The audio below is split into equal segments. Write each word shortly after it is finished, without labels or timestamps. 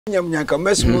Nyamnyanka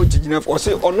mesmo tigina for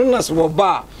say ono nas wo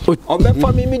ba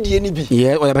obefa me die ni bi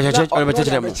yeah obecheche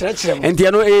enti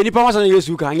ano nipa ho san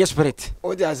Yesu ka anye spirit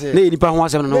o dia say na nipa ho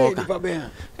asem no ka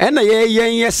ena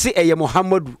ye se eye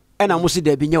Muhammadu ena mo se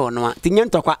da bi nye ono a tinye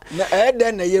ntokwa na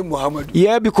den na ye Muhammadu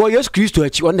yeah because Jesus Christo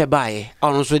achi on the buy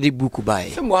ono so the book buy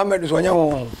say Muhammadu so nya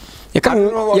ho ye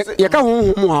ka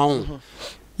ho mo ha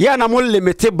ya na mo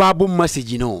limit Bible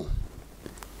message no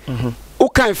o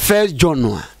kan 1 John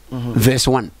no verse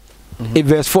 1 e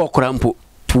verse 4 krampo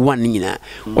to 1 nyina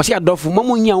wo se adofo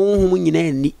mamo nya honhom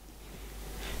nyina ni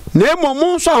na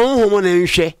mo nso honhom na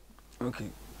nhwe okay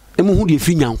e mo hu de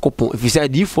fi nyankopon if say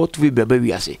default to be baba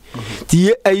wiase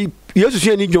ti Yesu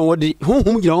se ni John wodi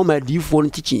honhom nyina o ma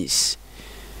default teachings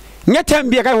nya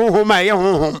tambia ka honhom ma ye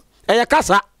honhom e ya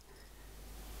kasa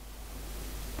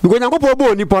because nyankopon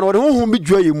bo ni pa no honhom bi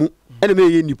dua ye mu e na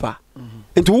me ye nipa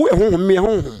enti wo honhom me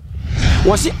honhom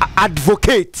was he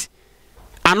advocate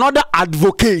another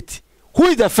advocate who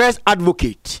is the first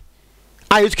advocate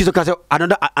I used to say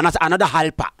another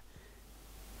helper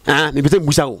me bete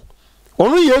musa wo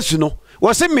onu Yesu no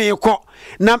was me ko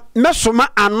na mesoma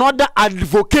another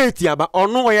advocate yaba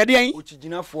onu oyede an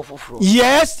otiginafo foforo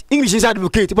yes English is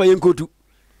advocate ba yenko tu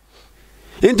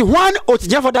into one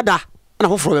otiginafo dada na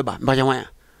foforo beba mbaje wan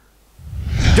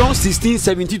John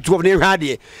 16:17-12 ne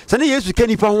hade sane Yesu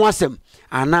kanipa ho asem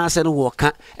ana se no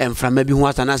woka emframa bi ho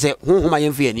asana se honhom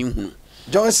ayemfe ani hu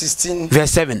John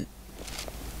 16:7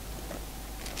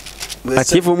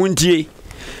 atifo muntie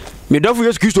me dofo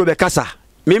Yesu Kristo be kasa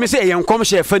me se yenkom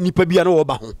hye fa nipa bia na wo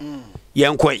ba ho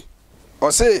yenkoi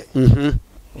o se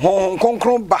honhom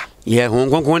konkron ba ye honhom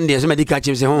konkron de se medika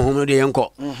chim se honhom de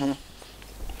yenko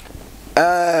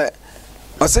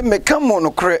o se me kamo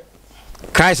no kre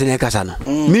Christ ne kasa no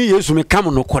me Yesu me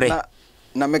kamo no kre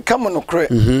na me kamo no kre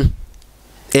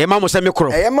Ema mo se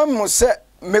mekro. Ema mo se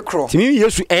mekro. Timi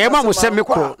Yesu ema mo se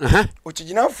mekro.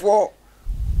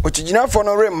 Otiginafo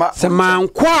no rema. Se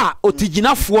mankwa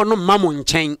otiginafo no mamo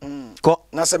nchen. Ko.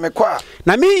 Na se mekwa.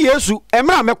 Na mi Yesu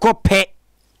emra mekro pe.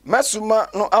 Masuma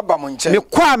no aba mo nchen.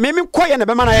 Mekwa me ye na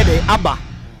be ma na ye de aba.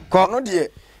 Ko no de.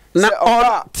 Na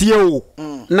o tie o.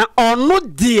 Na ono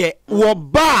de wo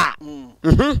ba.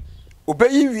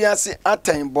 Obeyi wiase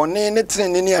atan bone ne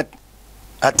trene ne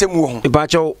atemu ho.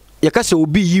 Ibacho yakase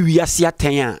obi yi wiase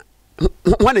aten a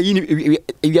wana yi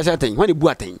wiase aten wana bu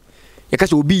aten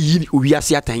yakase obi yi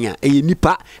wiase aten a e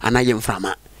nipa anaye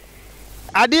mframa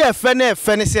ade efe na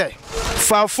efe ne se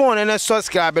fa phone na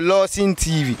subscribe Lordson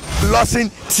TV Lordson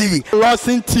TV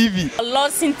Lordson TV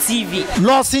Lordson TV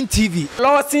Lordson TV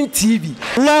Lordson TV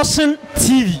Lordson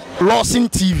TV Lordson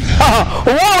TV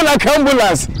wow like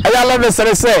ambulance I love the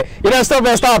say you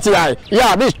don't start here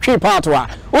yeah this trip part wa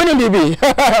woni bibi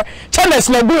channels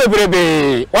na bu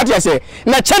ebrebe what you say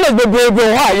na channels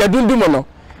bebrebe ha ya dundumo no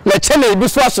na channel bi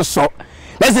so asoso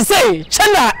let's say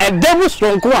channel e devil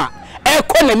stronko a e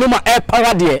ko na numa e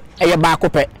parade e ye ba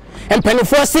kopɛ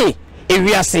empanifo se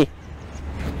ewiase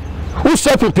who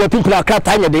shop people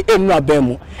akata nya de enu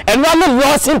abemu enu am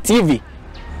Lordson TV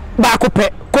ba kopɛ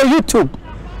ko YouTube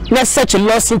na search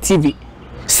Lordson TV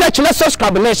search na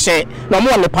subscribe na share na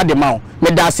mo le pa de ma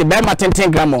me da se be ma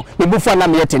tenten gramo me bufu na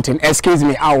me tenten excuse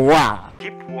me awa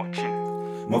keep watching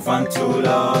move on to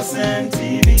Lordson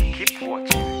TV keep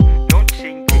watching don't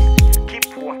change it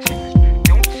keep watching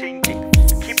don't change it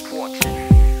keep watching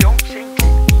don't change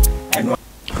it and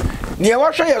ne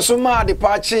wahwe yeso ma de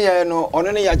pa che ye no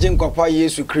ono ne yaje nkwapa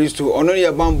Yesu Kristo ono ne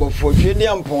yabambofo twede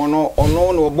ampon no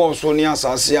ono no obo so ne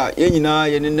asase a ye nyina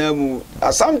ye nenamu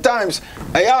sometimes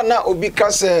aya na obi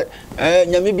kase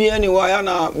nyame bia ni wa ya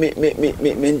na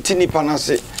me ntini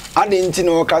panase ade ntini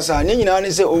o kasa ne nyina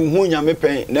ne se ohun nyame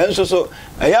pen na nso so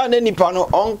aya na nipa no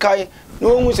onkai no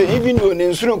ohun se even though ne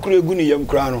nsuro kura egu ne yam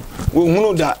kura no wo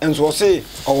hunu da nso se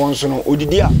owon so no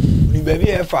odidi a ni baby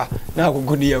efa na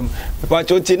agogo ne yam pa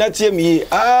choti na tie mi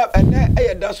ene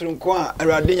eyeda soro nko a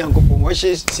awrade nyankopon wo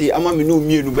hye si ama me no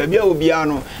mienu baby a obi a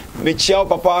no me chia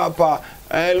papa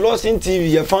Lordson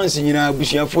TV ya fans nyina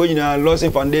abusuafo nyina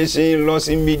Lordson Foundation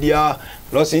Lordson Media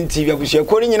Lordson TV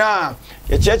abusuafo nyina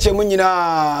ya cheche mu nyina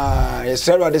ya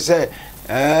sero de se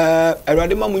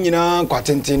awrade ma mu nyina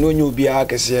kwatente no nyu obi a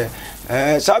kese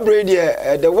sabre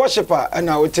de the worshipper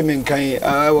na wotemen kan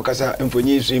wakasa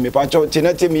mfonyi su me pa cho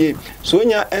tinatemi so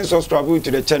nya en subscribe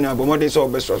to the channel but more dey so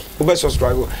obe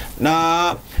subscribe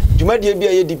na jumadie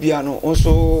bia ye dibia no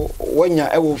onso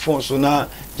wanya ewo phone so na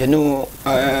je no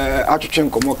atwetwe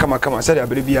nkomo kama say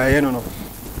abere bia ye no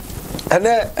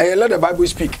ene let the Bible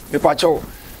speak me pa cho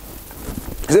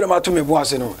zero ma to me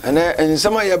boase no ene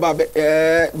ensama ye ba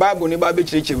bible ni ba be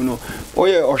chirichim no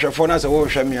oye ohwefo na se wo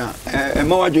hwame a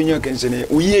ma wadwonyo kensene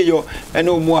uye yo ene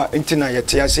omu a ntina ye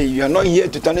te ase you are not here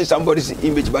to turn somebody's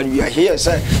image but you are here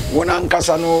say wona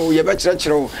nkasa no ye be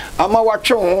kirekire ama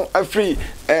watwe ho afri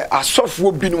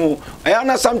asofo binu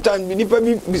ayana sometimes nipa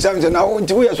bi bisam say na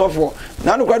nti wo ye sofo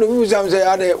na no kwado bi bisam say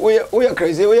ade wo ye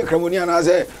crazy wo ye kramoni ana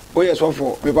say wo ye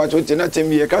sofo me pa to tina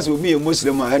tem ye kase obi ye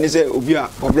muslim a ene say obi a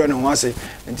obra no ho ase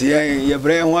nti ye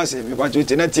bre ho ase me pa to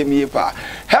tina tem ye pa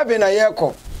heaven aye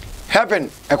ko heaven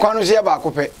ekwan no say ba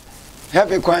akopɛ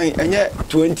heaven kwan enye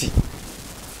 20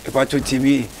 me pa to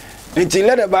tv nti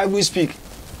let the Bible speak.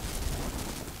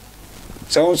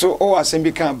 So oh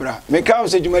asembi kan bra me ka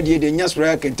say dwumadie de nya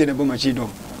spray kente na boma chi dom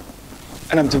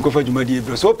ana mtim kofa dwumadie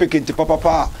bra so pekente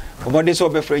papa obode so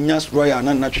be fra nya spray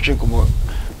na na twetwe komo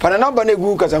pana number na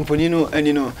gu kasamfoni no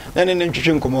ani no na ne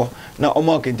twetwe komo na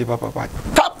omo kente papa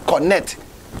tap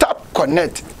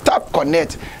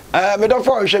connect me do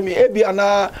for hwe mi ebia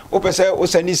na opese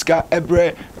osaniska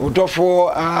ebre odofo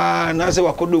na se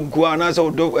wakodonku na se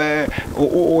odo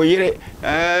oyere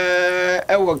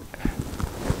ewo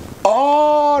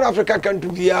all Africa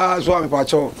country ya so am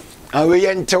pacho awe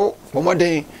yentew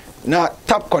bomoden na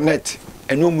tap connect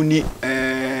eno muni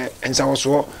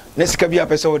ensawoso na sika bia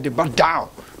pese o de back down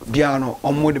bia no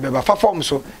omo de beba fa form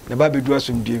so na ba bedu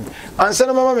asomdiem ansa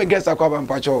na mama me guest akwa ba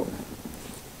pacho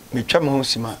me twa mo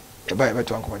sima e ba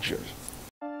to anko pacho.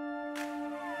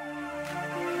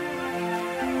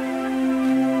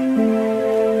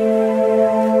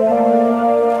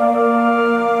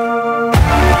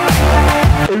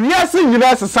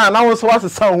 Universe san na so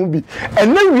was san hu bi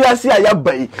ene wiase a ya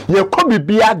bai ye ko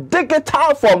bibia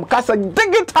digital form kasa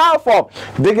digital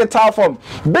form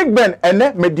Big Ben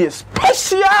ene media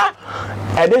special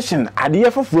edition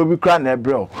ade foforo bi kra na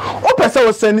ebre o pese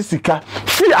wo sani sika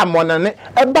free amonane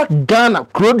eba Ghana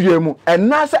krodua mu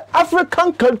ena se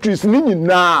African countries ni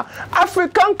nyina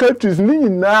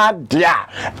dia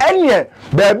enye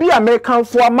baby American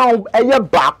for amount eye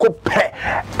ba ko pe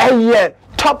eye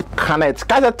top connect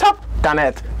kasa top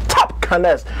connect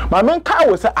my man car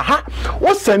was aha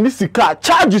what send sika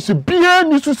charges bien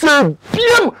ni so say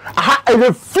bien aha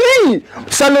e free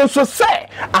sell so say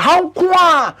aha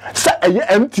kwa say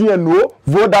MTN no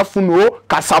Vodafone no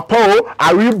Kasapo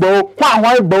Aribo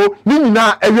kwa bo ni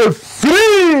nyina e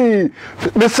free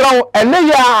mesraw ene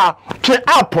ya twe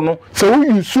app no so we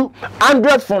use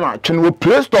Android phone atwe no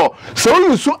Play Store so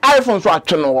we use iPhone so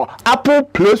atwe no Apple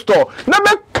Play Store na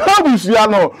be cabus ya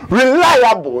no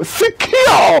reliable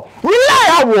secure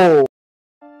reliable.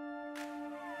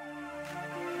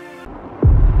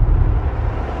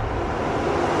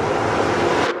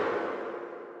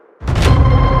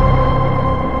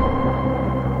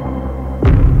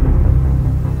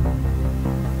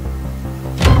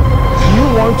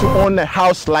 Want to own a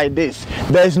house like this,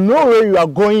 there's no way you are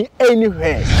going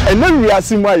anywhere. And then we are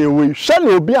seeing why you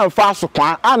shall be and fast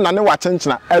kwan and na watching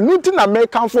and nothing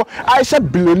American for I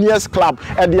said billionaires club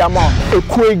at the amount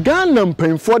a Ghana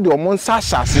paying for the monster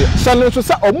chassis. Shall so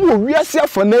say we are here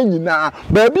for na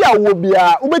baby I will be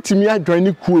ubetimi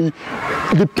joining Kyei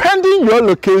depending your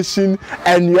location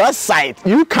and your site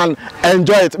you can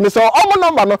enjoy it. Mr. Omo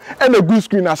number no and a good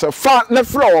screen as a far na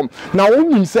from now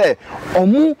when say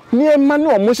omo near man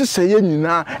no say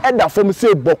nyina e da fom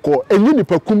say boko enyi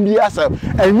nipa kumbi asa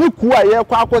enyi ku a ye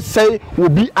kwa akosai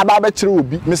obi aba kire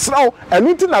obi mesraw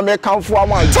enuti na me kanfo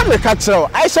ama tell me ka kire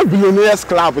I say billionaires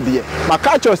club there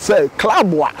maka cho say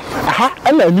club wa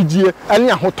aha na anigye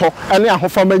ene ahoto ene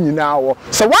ahofama nyina wo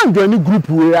so wan do any group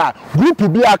we a group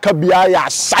bi aka bia ya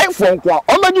sai fon kwa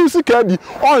o magi sika bi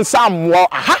on sam wo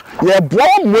aha ye bo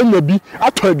mo nya bi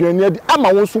atodwane adi ama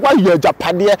wo so wa ye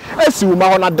japade asi wo ma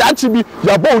ho na dachi bi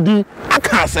ya bodi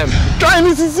aka asem join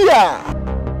this is here.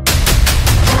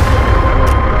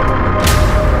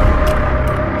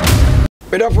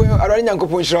 Bedafo arani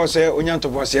nyankopon shira se onyanto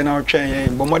bose na otwen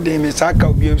yen bomodin me saka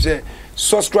obiom se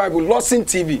subscribe Lordson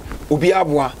TV obi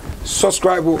aboa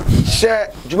subscribe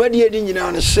share dwumadi edi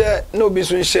nyina no share na obi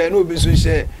so share na obi so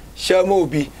share ma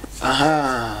obi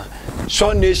aha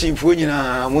Son nation fo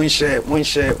nyina mun share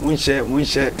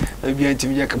obi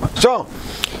antimi je kama so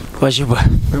washiba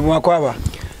me mu akwaba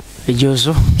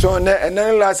ejoso so and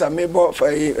then last me bo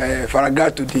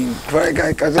faragato din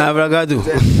faragato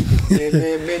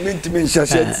me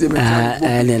shashet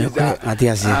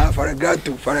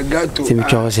faragato timi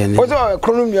chose ne ozo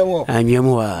kronum yemo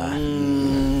anyemo wa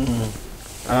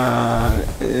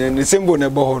the symbol na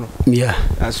bo hono yeah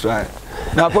that's right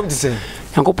now come to say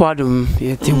yankopado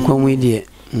ye tinkwam die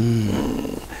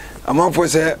amanfo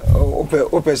say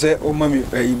ope say o mami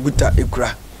buta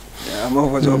ekura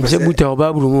Se buta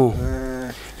oba brumo.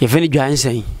 Ye fini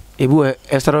Johansen. Ebu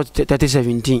Esther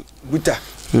 30:17. Buta.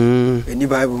 Any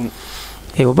Bible.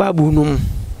 E oba bunum.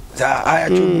 Za aya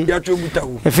chu buta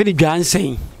wo. E fini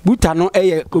Johansen. Buta no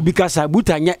eye obi kasa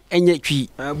buta nya enye twi.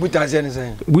 Buta se ne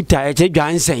sen. Buta e che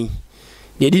Johansen.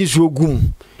 Ye di nsuo gum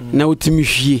na otimi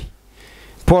hwie.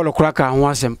 Paul kraka ho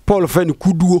asem. Paul fa ni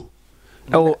kuduo.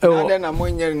 Na na mo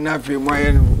nya na fe mo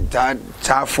aye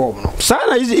ta form no. Sa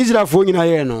na Israel fo nyina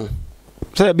ye no.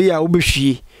 Sa bi ya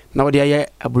obehwie na wo de aye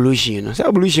ablution no. Sa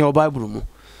ablution o Bible mu.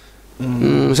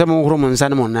 Sa mo horo mo nsa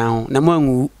ne mo na ho na mo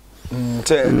anwu.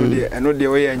 Say eno de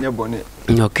we anya bone.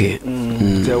 Okay.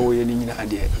 Say we ni nyina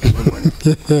de.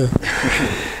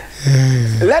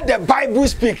 Let the Bible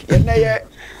speak. Na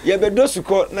ye bedo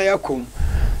suko na yakom.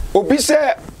 Obi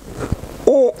say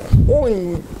o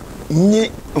ni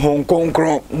Hong Kong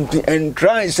and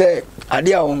try say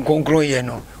ade a Hong Kong ye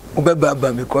no.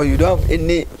 Obeba because you don't have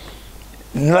any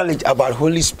knowledge about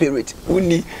Holy Spirit.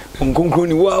 Uni Hong Kong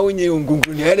ni wa onye Hong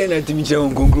Kong ni ade na timi che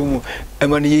Hong Kong mu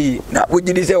emani yi na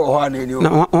wogidi say wo ho ana ni o.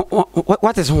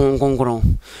 What is Hong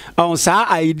Kong? On sa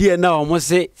idea na o mo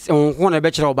say Hong Kong na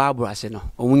be kire o Bible ase no.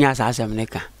 O munya sa asem ne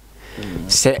ka.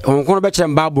 Se Hong Kong be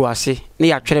kire Bible ase na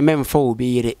ya twere memfa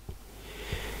obi yire.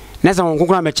 Na sa Hong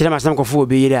Kong na be kire masem ko fo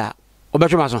obi yire a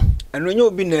obetwe maso eno nya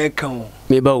obi na eka ho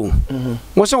me ba wo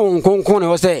wo se Hong Kong na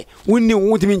wo se wonni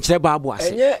wutimi nkire Bible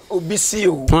ase enye obi si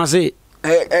o ma se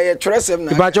ye twresem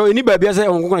na ba cho eni ba bia se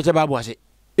Hong Kong na kire Bible ase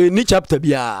eni chapter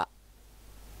bia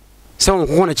se Hong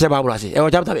Kong na kire Bible ase e wo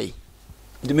chapter be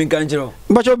de men kan kire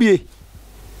ba cho bie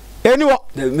eni wo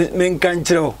de men kan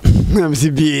kire am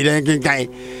si bie den kan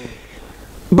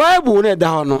Bible na da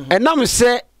ho no enam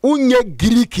se unye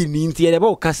Greek ni nti e de ba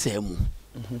o kasa mu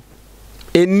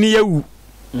eni ewu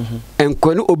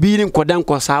enkwani obi ni nkoda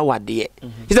nkosa wade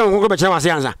isa nkonko be kire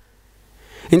wase ansa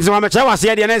nti so ma kire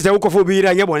wase de na se ukofo obi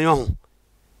ira nye bone ho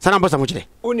sana mbosa mo kire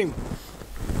onim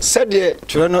sede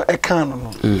kire no eka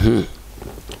no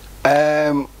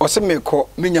osemeko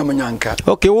menyamanyanka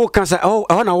okay wo kan sa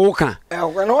na wo kan na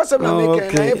wasem na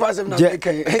meka na ifasem na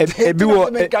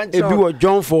meka ebi wo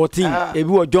John 14 ebi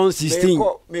wo John 16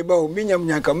 me ba o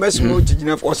menyamanyanka mesmo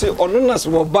tigina ose ono na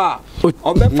so ba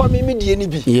obefa me die ni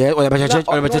bi ye o ya ba church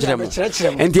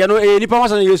enti no nipa ho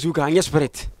asem Yesu kan ye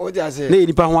spirit o dia say na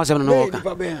nipa ho asem na wo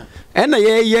kan ena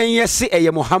ye se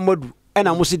eye Muhammadu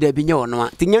ena musi da bi nye ono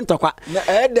a tinye ntokwa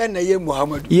na eden na ye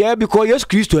Muhammadu yeah because Jesus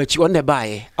Christ achi on the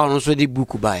buy on so the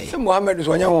book buy se Muhammadu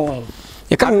so nya ho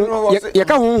ye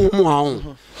ka ho mu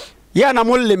ha ya na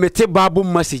mo limit Bible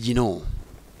message no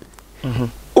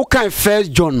o kan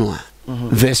 1 John no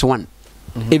verse 1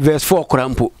 e verse 4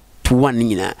 krampo to 1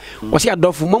 nyina o se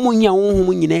adofo mamo nya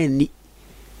ho nyina ani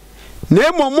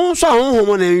na mo so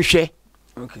ho na nhwe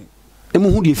okay emu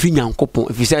hu de fi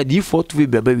nyankopon efisa D4 to be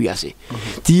baba wiase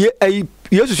ti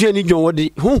Yesu so ani John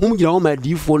wodi honhom gina ho ma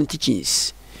D4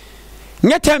 teachings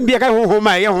nya tambia ka honhom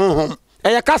ma ye honhom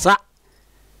e kasa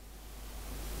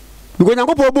bigo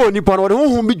nyankopon bo nipa no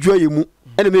honhom bi dua yemu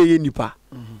ene me ye nipa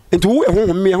enti wo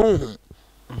honhom me honhom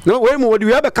no we mo wodi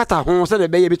we be kata ho se de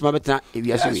be ye bituma betena e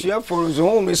wiase we asia for zo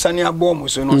honhom sani abom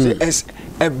so no se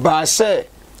e ba se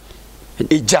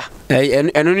eja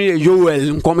eno ni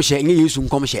Joel nkomhye nge Yesu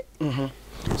nkomhye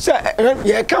se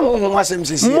ye ka honhom asem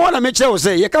sisi mo na me kire wo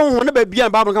se ye ka honhom na ba bia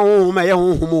Bible ka honhom ma ye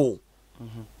honhom o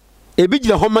e bi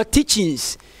gina homa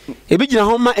teachings e bi gina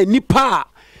homa enipa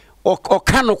o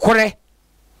ka no kore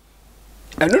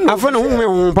eno no afa no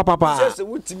honhom papa se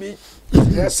wutimi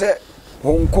se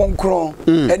hon konkron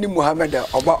eni Muhammad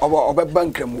oba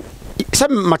bankramu se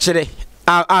ma kire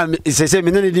se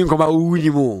me ne din ko ba wuni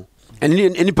mo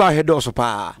eni pa head so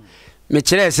pa me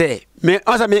kire se me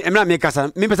asa me emra me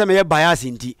kasa me pesa me ye bias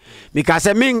nti me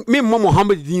kasa me mo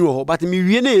Muhammad din wo but me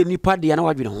wie na eni pa de na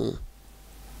wadwene ho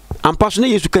ampa so na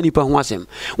Yesu kan nipa ho asem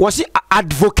was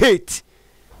advocate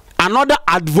another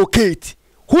advocate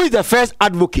who is the first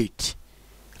advocate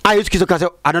I used to kasa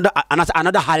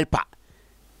another helper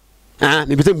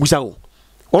me pesa musa wo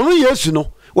onu Yesu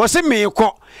no was me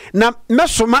ko na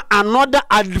mesoma another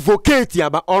advocate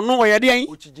yaba ono oyede an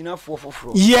otiginafo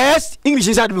foforo yes English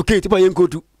is advocate ba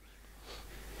yenkotu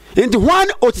enti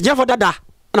one otiginafo dada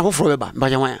na foforo beba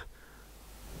mbaje wan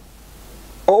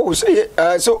oh say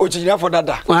so otiginafo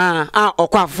dada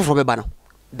okwa foforo beba no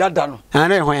dada no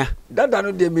na ehon ya dada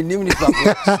no de menim ni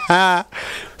papa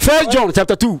 1 John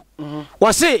chapter 2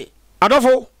 was say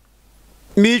adofo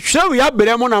mi hwe ya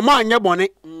bere mo na ma anya bone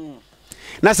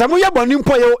na samu ye boni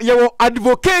mpo ye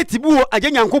advocate bi wo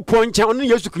ajanyankopon nche onu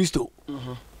Yesu Kristo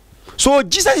so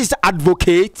Jesus is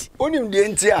advocate onim de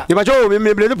ntia ye ba jo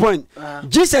me the point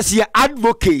Jesus is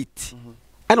advocate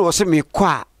and was me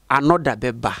kwa another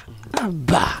beba.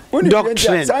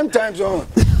 Doctrine. Sometimes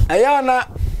ayana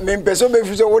mempeso be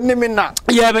fuso woni me na.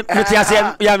 Yeah,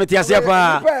 metiasia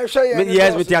pa.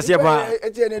 Yes, metiasia pa.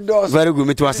 Very good,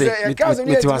 metiasia.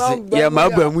 Yeah, my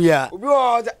bamu ya.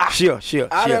 Sure.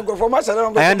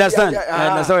 I understand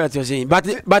what you're saying.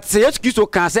 But say yes Christ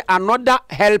can say another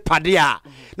helper there.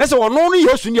 Na say ono no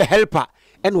yesu ne helper.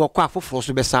 And we kwa foforo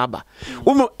so be saba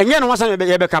enye no wasa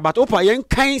be ka but opa yen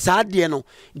kan sa de no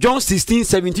John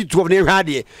 16:17-12 ne hwa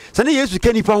de se ne Yesu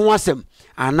ka nipa ho asem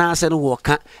ana se no wo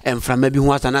ka emframa bi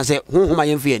ho asana se honhoma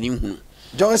yen fe ani hu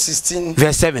John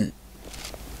 16:7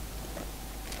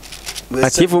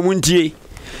 atifo muntie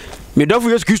me dofo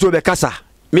Yesu Kristo be kasa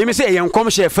me se yen kom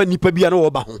she fa nipa bi ana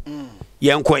wo ba ho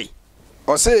yen koi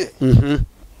o se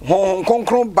hon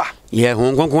konkron ba ye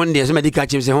hon konkron de se medical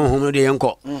chim se hon de yen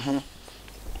ko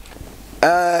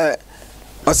I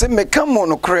say me come on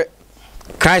no kre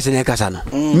Christ ne kasa no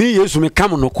me Yesu me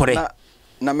come no kre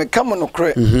na me come no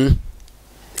kre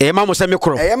ma mo se me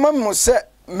kro ma mo se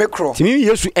me kro ti me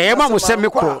Yesu ma mo se me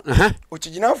kro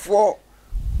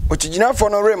otiginafo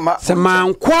no rema se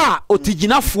mankwa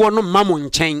otiginafo no ma mo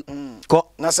nchen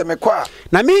ko na se me kwa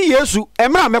na me Yesu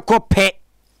mra me kro pe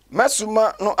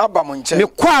masuma no aba mo nchen me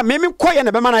kwa me kwa ye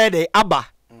na be ma na ye de aba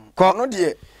ko no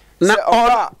de na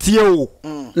on tieo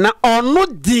na ono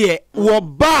de wo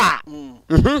ba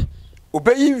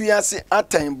obeyi wiase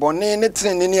atan bone ne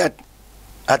trene ne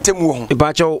atemu ho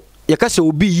ba cho ye ka se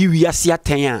obi yi wiase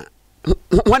atan a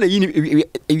wana yi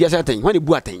wiase atan wana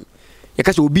bu atan ye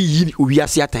ka se obi yi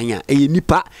wiase atan a e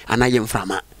nipa anaye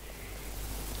mframa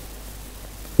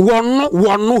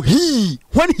wono he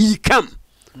when he come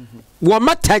wo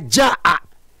mataja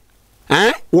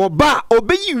wo ba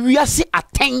obeyi wiase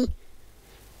atan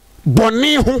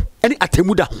bone ho ani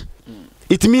atemuda ho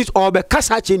it means all be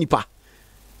kasa che nipa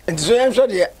and so I'm sure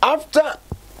after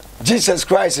Jesus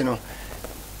Christ you know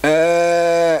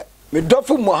me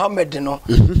dofu Muhammad no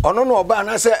ono no oba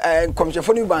na say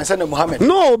komchefo ni ban say na Muhammad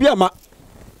no obi ama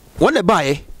won the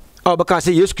buy o be ka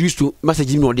say Jesus Christ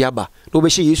message mi no de aba no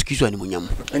be say Jesus Christ ani munyam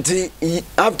until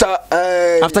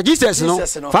after Jesus no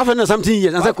 500 something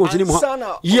years and say continue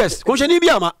Muhammad yes continue bi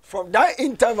ama from that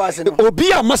interval no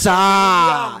obi ama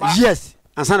sa yes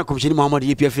ansana continue Muhammad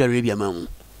ye pia Arabia man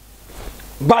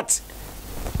but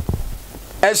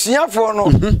esiafo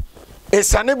no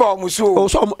esane ba omuso o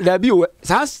so da bi o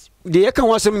sans de ye kan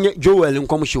wasem Joel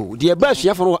nkom show de ba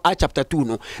esiafo no a chapter 2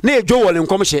 no na Joel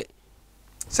nkom hye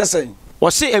sesen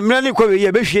wose emrani kwa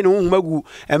ye be hwie ne honhumagu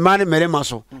ema ne merema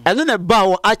so eno ne ba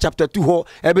wo a chapter 2 ho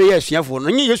e be ye asuafo no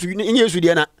nye Yesu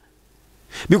de na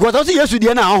because also Yesu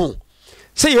de na ho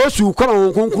say Yesu kwa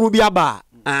no konkru bi aba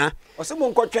wose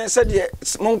monkotwen se de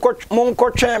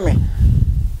monkotwen me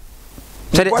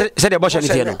se de bosha ne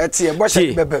tie no etie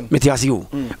bosha bebem metiasi o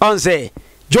on say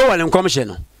Joel nkom hye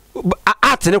no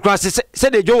act ne kwa se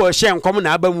de Joel hye nkom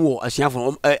na aba mu wo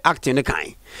asuafo act ne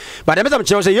kan but the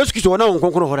better say Yesu Kristo na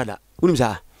konkru ho dada unim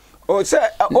sa o say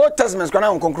Old Testament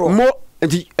kana konkru mo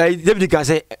enti David ka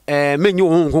say menyu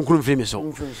ho konkru mfiri me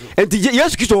so enti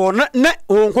Yesu Kristo na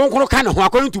ho konkru ka na ho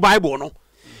according to Bible no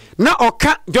na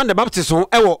oka John the Baptist ho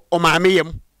ewo o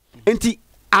maameyem enti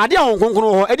ade ho konkru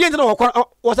ho ade enti na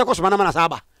wo sa kosoma na mana sa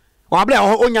aba o abla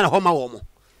ho onya na ho ma wo mo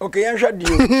okay yan hwa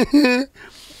dio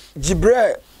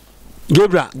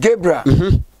Gabriel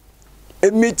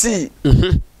emiti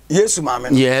Yesu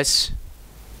maame yes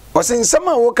osin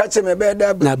sama wo ka che me be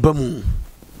da na bamu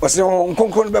osin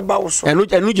nkonkon be ba wo so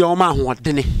enu je o ma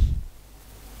ahoɔdene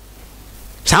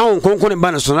saa nkonkon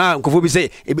ba no so na nkofo bi say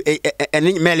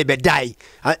eni mele be dai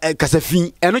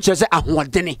kasafin enu che say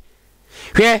ahoɔdene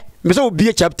hwɛ me say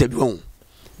obi chapter bi on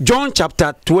John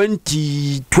chapter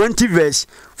 20 verse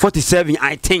 47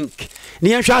 I think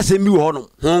ni hwɛ asɛm bi wo no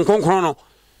nkonkon no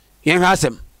yɛn hwɛ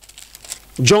asɛm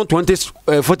John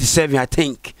 20:47 I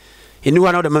think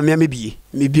anyone of the mamma maybe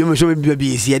so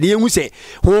be see the young say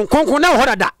who concon now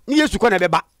dada ni Yesu kwa na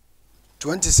beba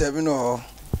 27 or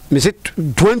me say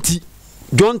 20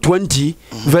 John 20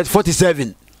 verse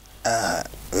 47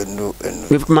 no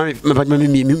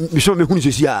me so me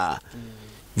hunu so ah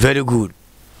very good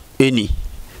any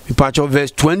we part of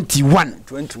verse 21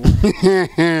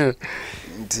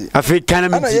 African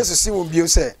ana Yesu si wo bio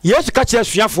say Yesu ka che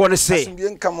asuafo ne say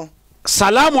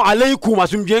Salamu alaikum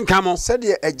asumdwen kamo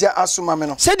sede eja asoma me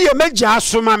no sede meja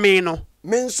asoma me no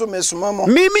me nso mesoma mo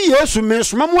mimi Yesu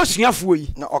mesoma mo asuafo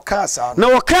yi na oka asa no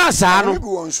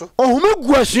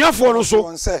ohumegu asuafo no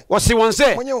so wose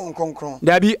wonse monye won konkron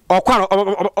dabi okwa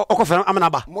okofera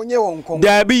amanaba monye won konkron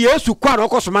dabi Yesu kwa no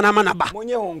okosoma na amanaba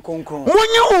monye won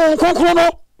konkron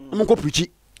no monko preach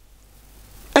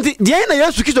enti die na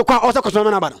Yesu kizo kwa osakosoma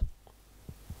amanaba no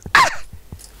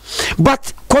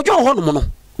but kojo ho no no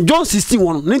John 16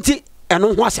 won nti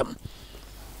eno ho asem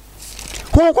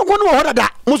ho kokko no ho dada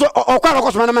mo so okwa no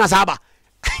koso na saba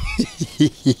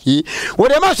wo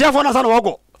de ma chef na sa no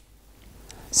wogo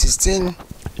 16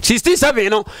 67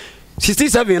 no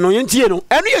 67 no yentie no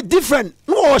eno ye different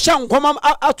no o hya nkoma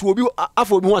ato obi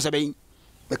afo obi ho asebe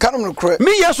me kanum no kro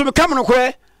me yeso me kam no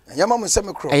kro yama mo se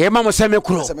me kro yama mo se me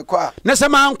kro na se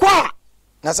mankwa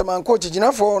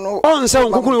otiginafo no on se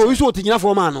nkokoro o wiso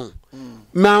otiginafo ma no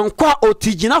mankwa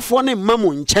otiginafo ne ma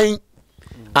mo nchen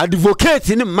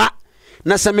advocate ne ma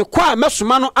na se me kwa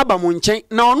mesoma no aba mo nchen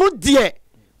na ono de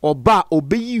oba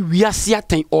obeyi wiase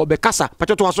aten obekasa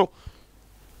pachoto aso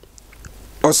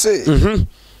o se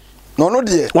no no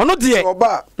de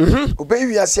oba obeyi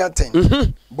wiase aten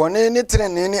bone ne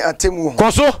trene ne atemu ho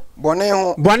koso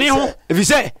bone ho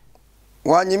evise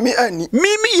wanyimi ani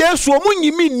mimi yesu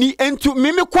omunyimi ni entu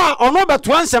mimi kwa ono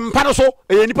beto ansem pa so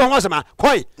e nipa ho asema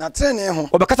koi na trene ho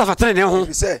obekasa fa trene ho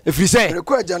efise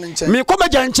rekọ aja no nchen mi ko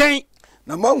baja nchen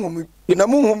na mahumi na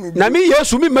muhumi na mi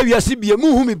yesu mi ma wiase bie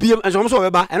muhumi bie enso so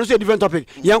obeba eno so different topic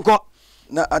yenko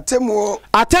na atemu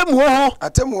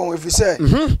ho efise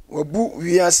wabu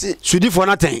wiase sudifo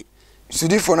na ten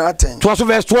to so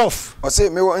verse 12 o say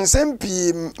me wo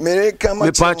nsempi mereka ma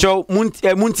me pacho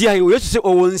munti ayo yesu se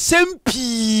o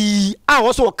nsempi a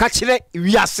wo so ka kire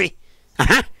wiase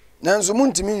nanso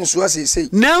muntimi nsuwa sesei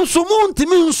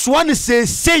ne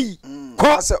sesei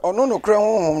ko se ono no kra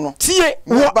honhom no tie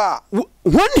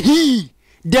when he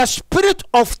the spirit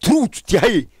of truth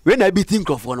tie when I be think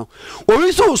of no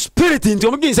o so spirit into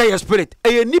me bin say your spirit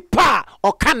e nipa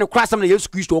o kan no kra sam na Yesu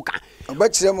Kristo o kan ba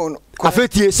kire mo no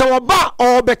afetie se wo ba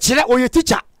o be kire o ye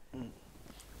teacher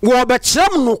wo be kire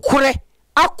mo no kure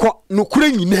akọ no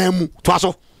kure nyina mu to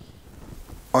aso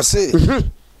o se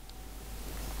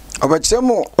obekire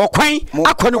mo okwan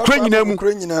akọ no kure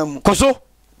nyina mu koso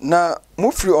na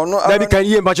mufri ono ara na bi kan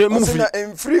ye mbache mufri na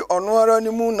emfri ono ara ni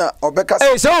mu na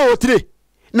obekasa se o tire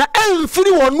na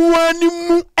emfiri wonu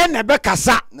animu ene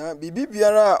bekasa na bibi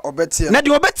biara obetie na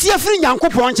de obetie firi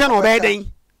nyankopon nche na obeden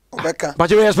obeka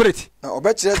but your spirit na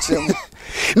obekire mu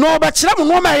no obekire mu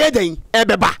no ma ye den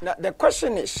ebeba na the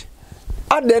question is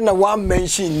aden na one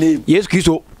mention name Yes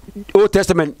Kristo Old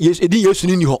Testament yes edi Yesu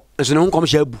ni ho eso ne honkom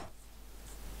sha abu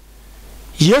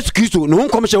Yes Kristo no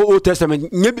honkom sha Old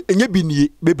Testament nye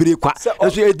binie bebere kwa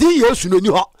eso edi Yesu no ni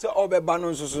ho se obeba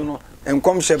no nsoso no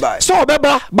enkom sha bai so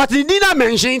obeba but di na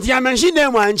mention ti mention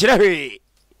name an kire hwe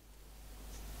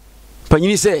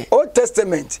Panyini say Old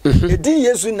Testament edi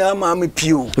Yesu na ma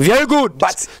pio very good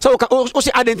but so o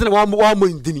say identity na wa mo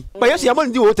ndini but Yesu ya mo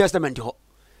ndi Old Testament ho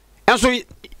enso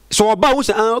so oba wo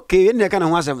say okay ene ka na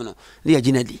ho asem no na ya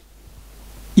ginadi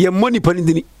ye money pani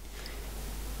ndini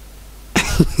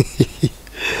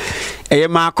eye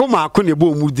maako ne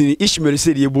bo mu dini Ishmael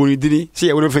say ye bo ni dini say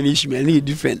ye wo fe ni Ishmael ni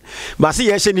different but say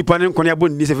ye she nipa ne nko ne bo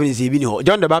ni se fe ni se bi ni ho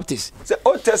John the Baptist say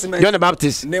Old Testament John the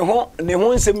Baptist ne ho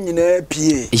nsem nyina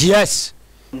pie yes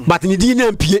but ni di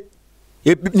na pie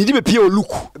ni di be pie o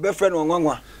look be friend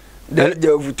nwanwa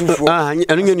the avutufo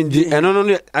eno nye ni eno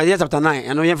no Isaiah chapter 9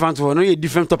 eno ye fan to no ye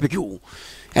different topic o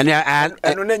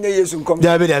eno na nye Yesu nkom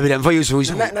da mfa Yesu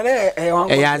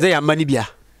na ya Isaiah mani bia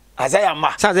Isaiah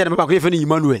ma sa Isaiah ba ko ye fe ni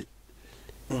Emmanuel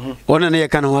ona na ye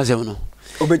kana ho asem no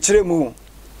obekire mu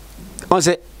on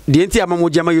se di enti amamu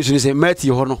jama Yesu ni se mati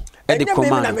ho no e de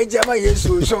command na me jama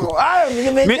Yesu so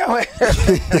me jama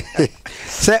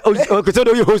se o ko to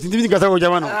do host ndi ka sa ko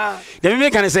jama no de me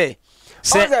kan se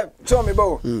so me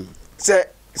bo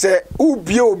se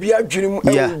ubie obi adwene mu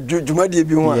dwumade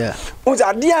bi ho a on se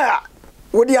ade a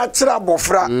wodi atira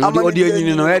bofra amani wodi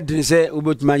anyini no edin se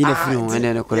obotuma anyina firi ho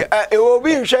ene ne kore e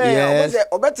obi hwe se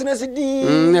obetena se di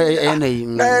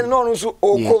na no so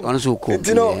okom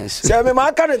ntino se me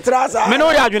ma ka ne trasa me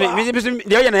no ya adwene me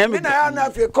de ye na ye me na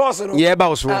afi course no ye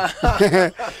ba so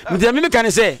me kan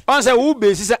se on se wo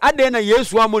be si se ade na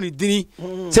Yesu amoni dini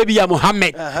se bi ya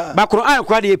Muhammad ba Quran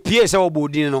kwa de pie se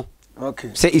obodin no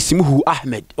okay se ismuhu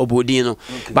Ahmed obodin no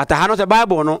but ha no se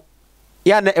Bible no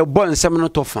ya na ebo nsem no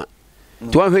tofa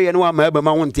to one way no ma eba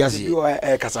ma wonti ase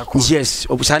yes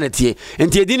obusanete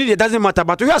enti edini it doesn't matter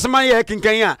but we asema ye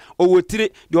kinkan a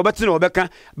owotire de obetire obeka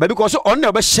ba because on na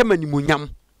obehema ni munyam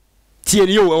tie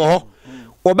ne yo ho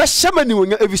obehema ni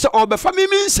munyam evise obefa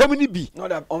mimi nsem ni bi no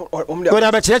da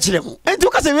be kire mu enti o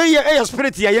ka se we ye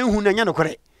spirit ya yenhu na nya no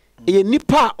kore ye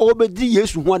nipa obedi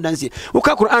Yesu ho adanse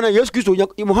woka Quran Yesu Kristo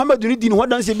Muhammad ni din ho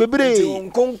adanse bebre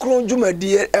konkron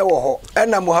dwumadie ewo ho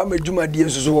na Muhammad dwumadie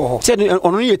nso wo ho se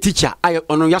ono ye teacher ay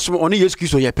ono yaso ono Yesu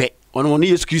Kristo ye pe ono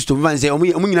Yesu Kristo vanze omo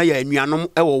nyina ya anuanom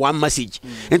ewo one message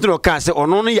entro ka se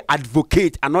ono ye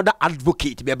advocate another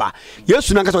advocate beba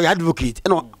Yesu na ka se advocate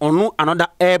ono another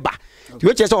eba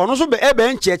you say ono so be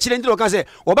ebe nche kire ndiro ka se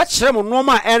oba kire mo no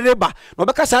ma ereba no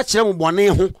be ka sa kire mo bone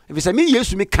ho e say me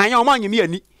Yesu me kan ya o ma anyemi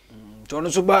ani to ono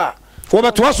so ba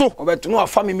obeto so obeto no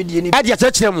afa me die ni e dia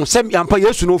kire mo se ampa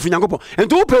Yesu no ofunyankopon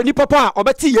ento wo pe ni papa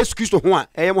obeti Yesu Kristo ho a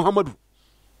eye Muhammadu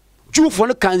Jufo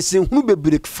no kan se hunu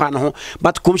bebre fa no ho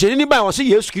but komsheni ni ba wo se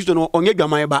Yesu Kristo no onye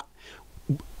dwaman ba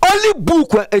only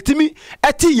book etimi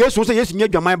eti Yesu se Yesu nya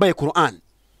dwaman ba e Quran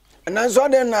na so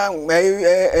den na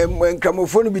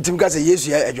nkramofo no bitim ka se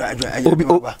Yesu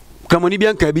adwa kamoni bi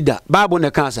anka bi da Bible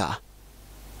na kan sa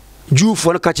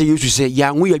Jufo no ka che Yesu se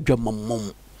ya nwu adwa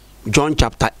mamom John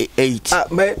chapter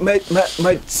 8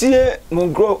 ma tie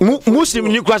ngro Muslim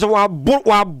ni kwa se wa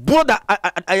boda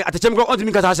atachem ko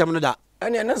ontimi ka sa asem no da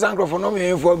ene na sankrofo no me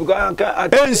info because anka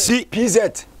NC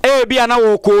PZ bia na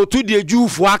wo ko tu de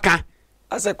Jufo aka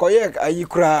ase koye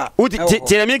ayikura uti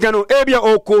tiremi kanu bia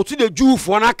o ko tu de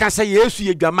Jufo na aka se Yesu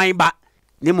ye dwaman ba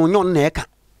ne mo nyon na eka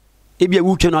bia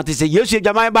wutwe no ate se Yesu ye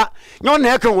dwaman ba nyon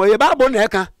na eka wo ye ba bo na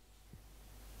eka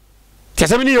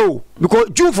tiasemi yo because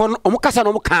Jufo no omo kasa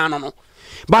no mo kan no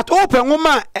but open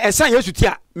woma esa Yesu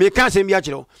tia me kan se bia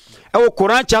kire o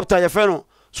Quran chapter ye fe no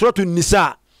suratu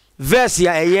Nisa verse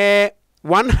ya eye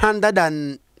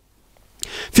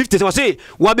 150 say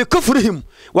wa bi kufrihim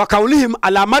wa qawlihim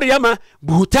ala maryama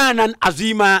buhtanan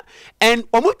azima and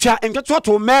omutwa entwato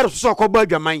to mer so ko ba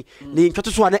dwaman ni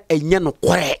entwato so na enye no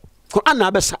kore Quran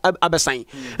na abesan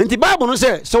nti Bible no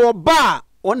say so oba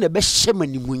on na be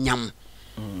hyemani munyam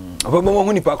obomo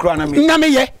hu nipa kro na me nyame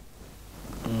ye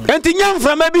enti nyam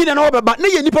frama bi na no beba na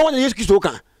ye nipa won Yesu Kristo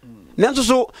kan nanso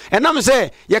so enam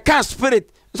say ye kan spirit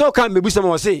so kan mebusa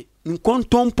ma say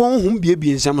nkontompon hum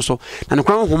biebie nsam so na ne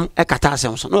kwan hum ekata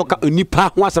asem so na ka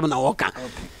nipa ho asem na wo ka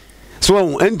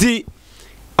so enti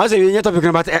ase ye nyata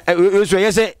pekran bat so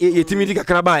ye se yetimidi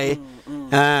kakra ba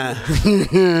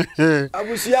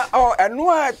abusia enu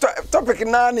a topic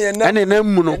na na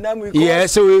mu no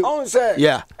yes so on say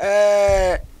yeah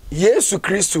Yesu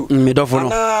Kristo medofo no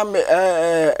na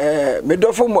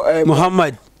medofo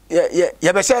Muhammad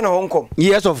ye be say no honkom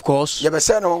yes of course ye be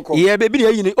say no honkom ye be bi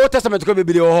ye ni Old Testament ko be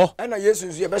bi ho na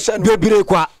Yesu ye be say no be bi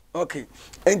kwa okay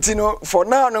enti no for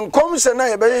now no kom se na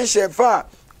ye be hye fa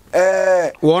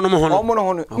wono mo hono omo no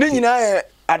hono ni nyina ye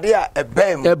ade a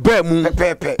ebem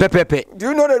pepe do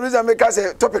you know the reason make us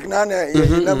a topic na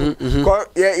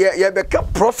ye be ka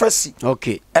prophecy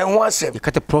okay en ho asem ye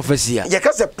ka prophecy ye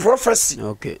ka say prophecy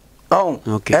okay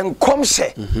okay en kom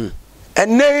se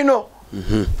en nei no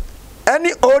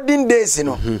any olden days you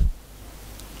know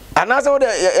and as what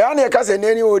any case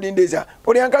any olden days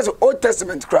what you can say Old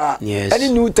Testament cry any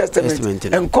New Testament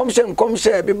and come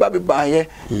share be here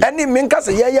any men can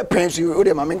say ye pensu o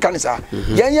de ma men kan say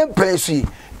ye pensu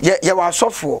ye wa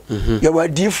sofo ye wa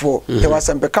difo ye wa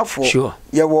sempekafo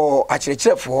ye wo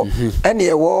achirecherefo any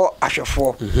ye wo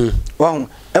ahwefo won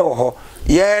e wo ho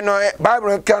ye no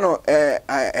Bible kan no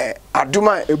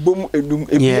aduma ebom edum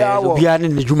ebia wo bia ne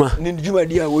djuma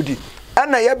dia wodi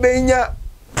ana ye benya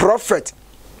prophet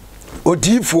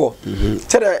odifo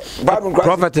tere Bible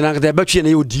prophet na ka be twe na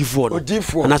ye odifo no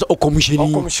na so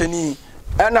commissioni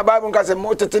ana Bible ka se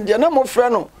mo tete dia na mo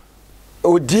frɛ no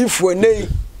odifo nei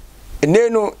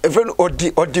no even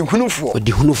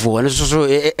odihunufo and so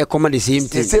e command the same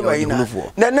thing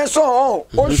na ne so o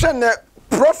hwe na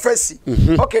prophecy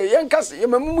okay yen kase ye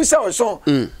mamu sa o so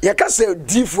ye kase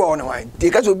difo on wan ye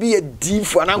kase obi ye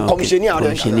difo na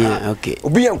commissioner okay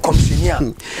obi ye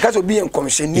commissioner kase obi ye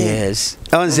commissioner yes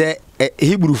on say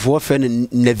Hebrew for fe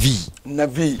navi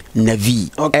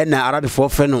and Arabic for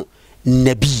fe no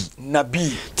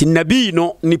nabi ti nabi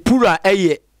no ni pura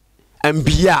eye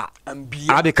Ambiya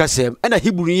Arabic kase and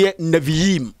Hebrew ye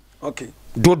naviyim okay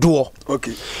dodo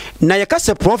okay na ye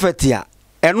kase prophet ya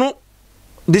eno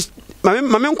this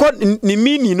mame ko ni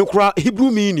meaning no kra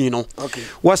Hebrew meaning no okay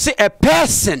was a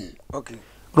person okay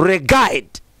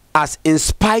regarded as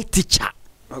inspired teacher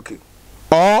okay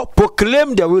or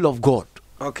proclaim the will of God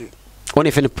okay on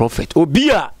if any prophet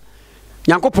obia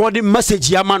yankopon the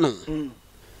message ya ma no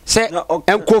say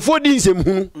enkofo di nsem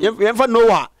hu yemfa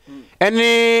Noah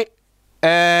any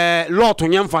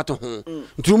Lordson yemfa to hu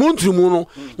nturumu no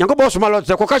yankopon so ma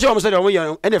Lordson ko ka che o say o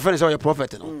ye any friend say o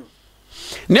prophet no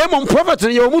name on prophet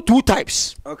you have two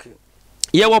types okay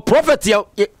ye were prophet ye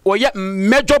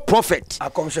major prophet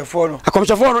akomshefo no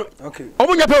okay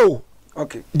omunya pe o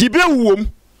Okay. Dibe wom.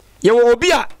 Ye wo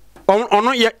obi a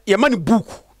ono ye man book.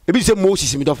 Ebi say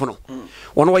Moses mi dofo no.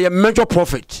 Ono ye major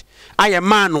prophet. Aye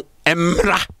man no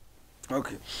emra.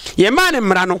 Okay. Ye man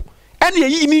emra no. Ene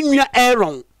ye ni nua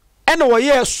Aaron. Ene wo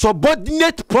ye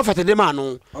subordinate prophet de man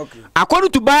no. Okay.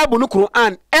 According to Bible no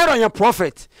Quran, Aaron ye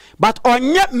prophet, but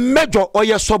onye major or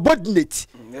ye subordinate.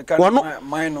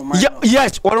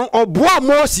 Yes, or boa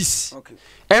Moses. Okay.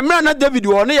 Emra na David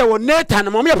or ne ye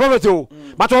Nathan mo me prophet o.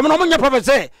 But o mo prophet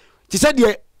say, ti said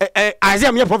the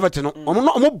Isaiah me prophet no.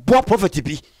 O boa prophet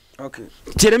bi. Okay.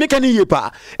 Ti na me kan ye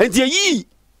pa. Enti yi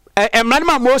emra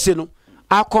na Moses no.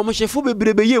 Akomhefo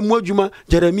bebrebe ye mu adwuma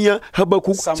Jeremia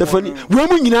Habakuk Sefani we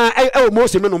mu nyina e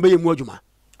Moses no be ye mu adwuma.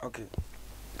 Okay.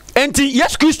 Enti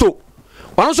yes Christo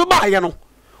wono so ba ye no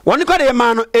woni kwa de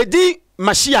ma no edi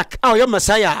Mashiach a oye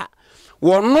Messiah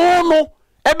wono no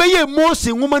ebe ye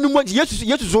Moses nwuma no mu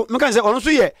Jesus so me kan say wono so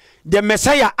ye the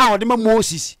Messiah a ode ma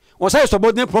Moses won say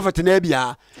subordinate prophet na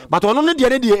bia but wono no de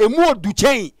emu odu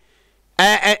chen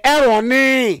Aaron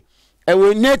ni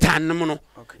we Nathan no no.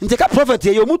 Inte ka prophet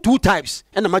ye mu 2 types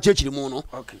and na chechiri mu no.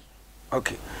 Okay.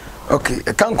 Okay. Okay.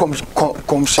 E kan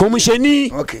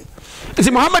komsheni. Okay.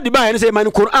 Nti Muhammad ba ye say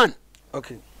man Quran.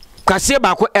 Okay. Kase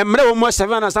ba ko emre wo mo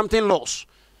 7 and something laws.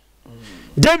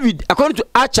 David according to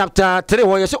Acts chapter 3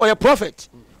 where you say oya prophet.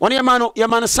 One ye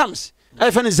man Psalms.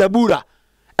 E fe Zabura.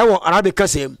 E wo Arabic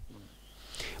kasem.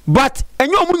 But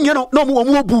enyo mu nye no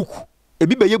mu book. E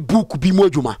bi be ye book bi mu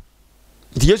adwuma.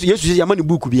 Nti Jesus ye man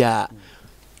book bia.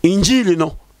 Injil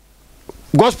no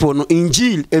gospel no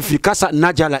Injil efikasa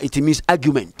najala it means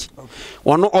argument.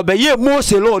 Ono obeye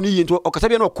Mose law ni yinto okasa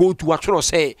bia no kotu atworo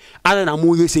say ala na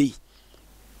mo yesei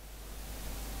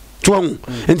twon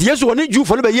and yes one Jew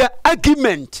for no be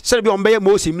argument say bia onbeye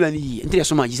Mose mla ni yi enti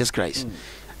so ma Jesus Christ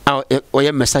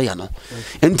oye Messiah no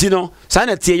enti no say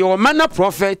na tie your man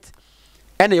prophet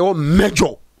and your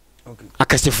major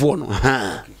akasefo no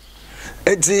ha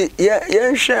enti ye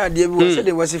hwe ade bi wo say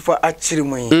de wasi for akiri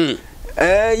mu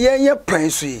ye pan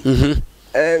so yi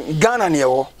Ghana ne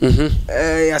wo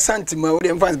ya santima wo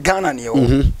de mfa Ghana ne wo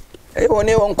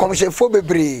woni won komhefo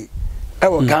bebre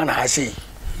wo Ghana ha sei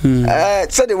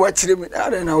say de wakiri mu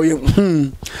ada na wo ye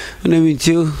na mi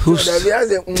tio da bi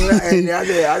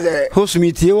aze host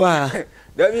mi tio wa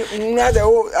David, as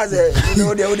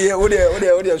so the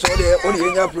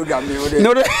nya program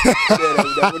no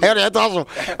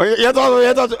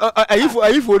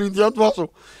I for the also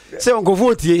say on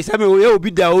go tie say me o bi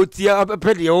da o tie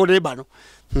pede o reba no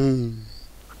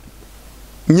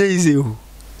nye easy o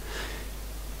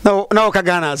na ka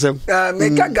Ghana asem me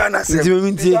ka Ghana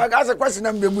asem I ask question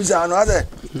am be buza no ase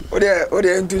o de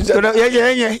entuze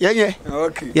ye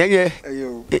okay ye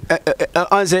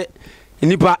on say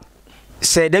nipa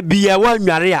say da bia wa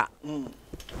nware a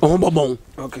oh bobon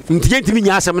okay ntiyentimi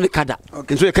nya asem ne kada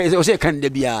so o say kan da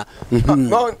bia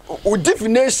no o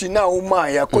definition na o ma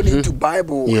according to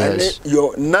Bible and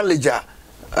your knowledge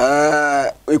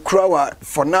ekurawa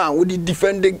for now we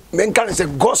defending men can say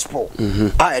gospel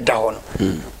I da hono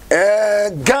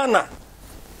Ghana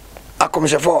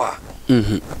akomshefo ha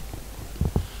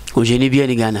o jeni bia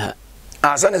ni Ghana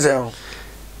asane se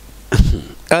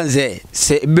anze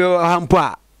se be hampo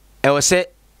a e wo se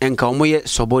enka omoye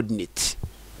subordinate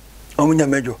omunya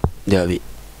mejo dabi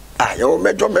yo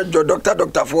mejo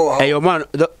doctor for e yo man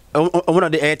omo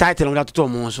de title on that to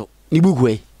mo so ni buku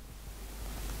e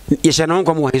ye se no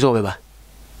nko mo hizo beba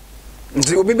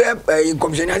nti obi be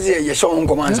commissioner ye se on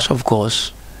command of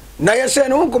course na ye se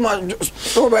no nko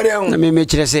so be de na me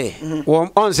kire se wo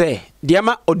on se de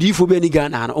ma odifo be ni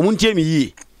Ghana na omo ntie mi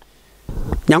yi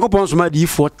Nyankopon so ma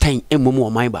difo 10 emom o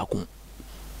man ba kum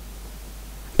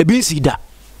ebi sida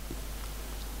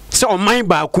so o man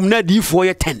ba kum na difo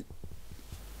ye 10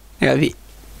 yabi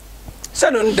so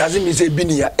no doesn't mean say bi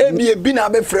ni ya ebi na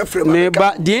be frefre me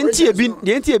ba de enti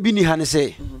ebi ni ha ne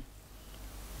se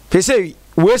pese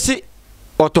we se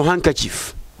oton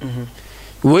handkerchief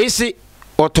we se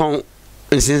oton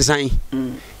nsensan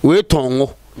we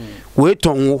tonwo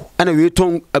ana we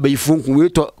ton abayifunku we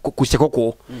to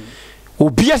kusekoko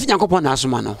obia se Nyankopon na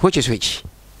asoma no which is which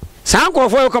sanko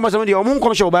for come some dey omun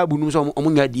come show Bible nu so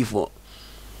omun nya difo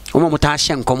omun ta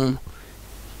hye nkom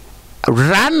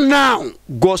right now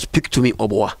God speak to me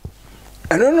oboa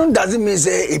no doesn't mean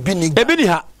say ebi ni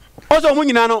ha ozo omun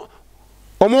nyina no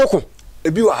omoko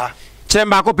ebi wa ha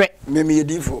chemba ko pe me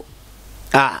difo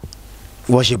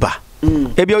worshipa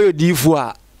ebi o difo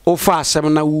a o fa asem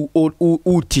na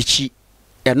u teach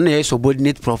eno na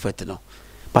subordinate prophet no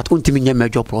but untimi nya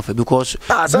major prophet because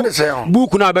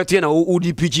book na betie na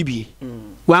UDPGB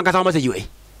wan kata ma say you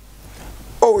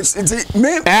oh it's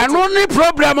me eno ni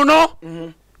problem no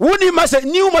woni message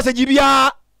new message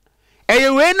bia eye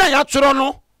we na ya toro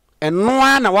no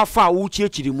eno na wafa wo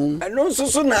chiechiri mu eno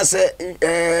nso na se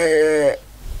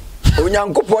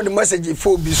onyankopon the message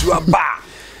for bisu aba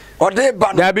ode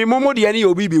ba no da bi momo de ne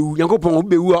obi bewu nyankopon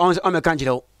obewu on me kan kire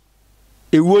wo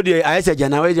ewu de ayese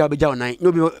jana we ja obeja onan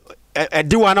no bi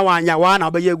edi wa na wanya wa na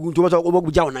obeya egu nto so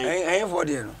obeja onan for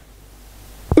de no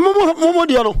momo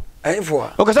de no for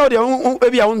o ka sa de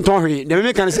ebi a won ton hwe de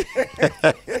me kan se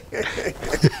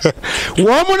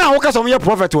wo mo na wo ka so me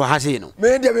prophet wa ha se no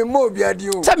me de me mo obi ade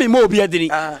o se me mo obi ade ni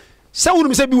se wonu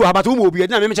me se bi wa ba to mo obi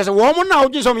ade na me che se wo mo na wo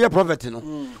gin so me prophet no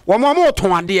wo mo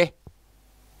ton ade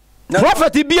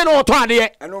prophet bi na o ton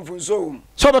ade eno funso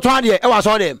so be ton ade e wa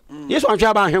so dem yesu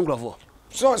antwa ba hwen grofo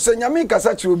so se nyame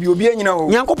kasa chi obi anyina ho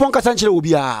nyankopon kasa nchire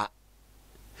obi a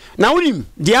na wonim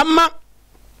de amma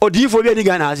odifo bi ani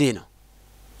ga na aze no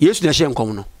yesu na hye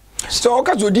nkom no so o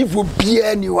kasa odifo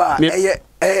bia ni wa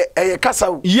eye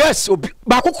kasa yes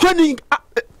ba ko krani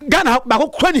Ghana ba ko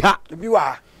krani ha bi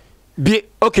wa bi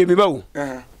okay me ba wo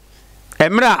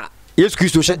emra yesu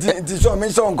kristo hye di so me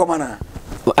so nkom na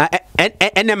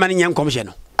ene man nyam kom hye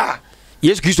no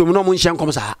yesu kristo mo no mo hye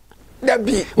nkom sa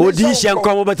dabi odi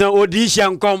hyankom but odi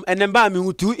hyankom enemba me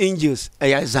 2 angels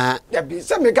eyaza dabi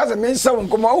se me kasa me nsa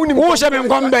nkom unim wo hye me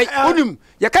nkom bai unim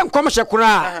ye kan nkom hye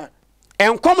kura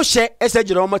enkom hye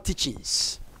esagire o ma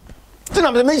teachings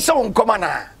tina me nsa nkom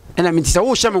na ena me tisa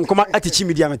wo hye me nkom atichi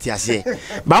media metiase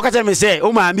ba ka tell me say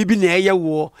o ma bi na eye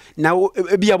wo na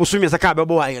bi aboso me saka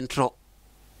bebo wa ye ntro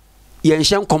ye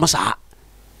hye nkom sa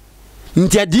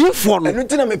nti adifo no enu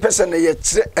tina me pese na ye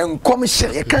kire enkom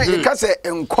hye ye ka se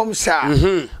enkom sha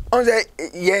on say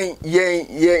ye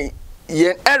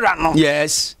era no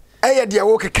yes eye de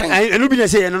wo kekan enu bi na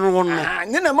say ye no no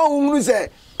ne na ma hunu se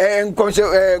enkom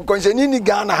ni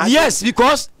Ghana ha yes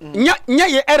because nya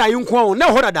ye era yin ko na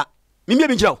ho dada mi bi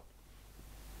ngira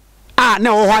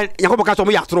na ho yakobo ka so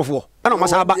mo ya trofo na mo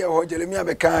sa ba Jeremia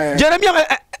be kan Jeremia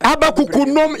Habakkuk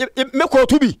nom me ko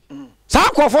to bi sa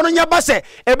akofo no nya ba se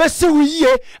ebe se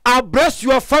wiye address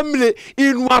your family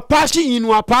in a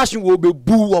passion wo be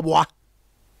bu wo boa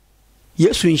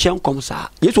yesu nhye nkom sa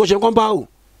yesu wo hye nkom ba o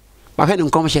ba ka ne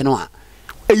nkom hye no a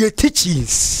eye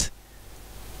teachings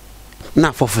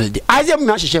na fulfilled azem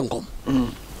na hye nkom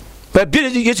ba bi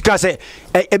yesu ka se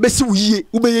ebe se wiye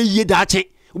wo be yiye da ache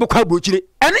wo be kwa brochire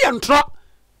eno ye ntro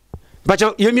ba che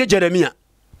yemie Jeremiah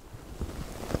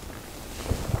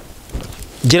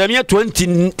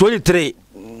 23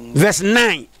 verse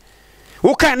 9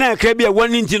 wo kan na ka bia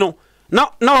wani nti no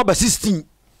na wa 16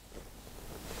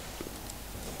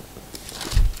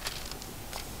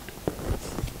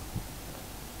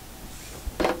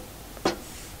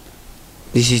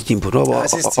 this is simple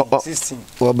 16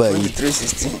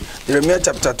 Jeremiah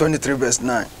chapter 23 verse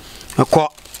 9 akọ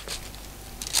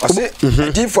ase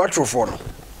adifo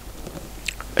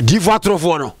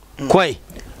atrofo no kwai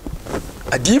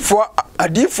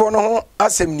adifo no ho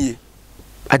asemnie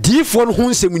adifo no ho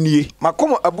nsemnie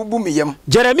makomo abubu miyam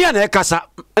Jeremia na ekasa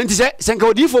nti se senka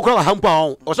odifo kra wa hampa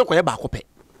on oso koye ba ko pe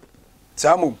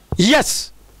samu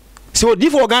yes se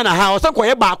odifo Ghana ha oso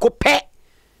koye ba ko pe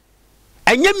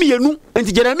enye mienu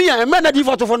nti Jeremia emra na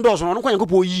adifo to fondo so no kwanko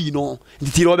po yi no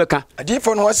nti tire obeka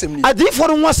adifo no ho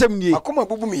asemnie makomo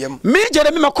abubu miyam me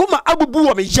Jeremia makomo abubu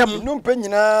wo miyam no mpa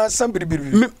nyina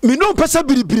sambiribiri me no mpa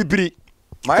sabiribiri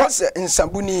Manasseh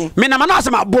insabuni me na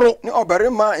Manasseh maboro ni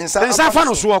obarima insa fa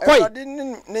no so koi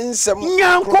ni nsam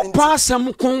nyanko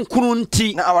pasam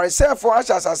konkrunti na awaresefo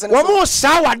acha asase ne wo mo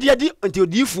sa wade adi nti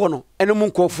odifo no ene mu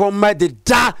nkofo ma de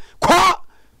da ko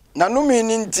na numi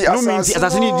ni nti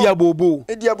asase ni dia bobo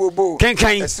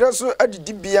kenkan esreso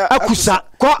adidi bia akusa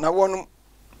ko na won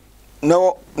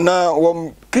na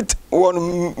won kit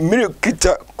won miri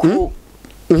kita ku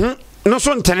no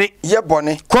so ntene ye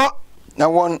bone ko na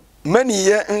won mani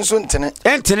ye nso ntene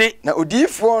na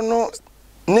odifo no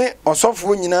ne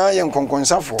osofo nyina ye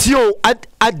nkonkonsafo tio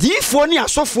adifo ni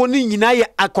asofo ni nyina ye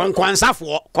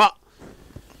akonkonsafo ko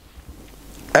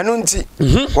eno nti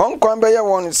won kwan be ye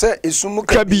won se esumu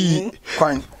kabi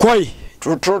kwan koi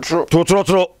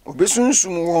tro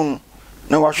obesunsum won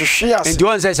na wahwehwe ase ndi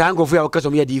won se sa nkofo ya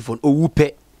okasom ye adifo owu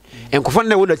pe enkofo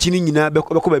na wo na chini nyina be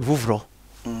ko ba bifufuro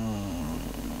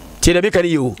tiene be kan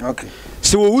yo okay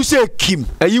se wo wu se kim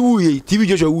ayi wuye tv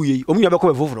joshua wuye omunya be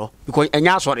ko be foforo because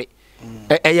enya asore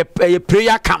eye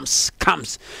prayer comes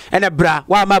and bra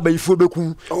wa ma bayifu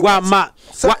beku wa ma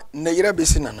na yira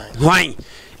besi nanan wan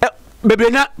bebe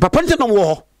na papa nte no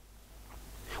wo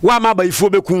wa ma bayifu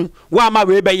beku wa ma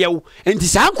we be yew enti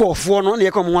sa nkofo no na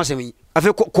ye ko mo asem yi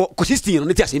afi ko 16 no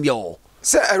ne ti asem bia wo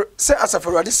se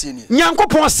asafaru ade sie ni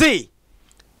nyankopon se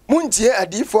muntie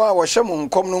adifo a wo hye mo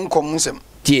nkom no nkom nsem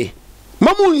tie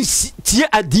mamu tie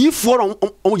adiifoɔ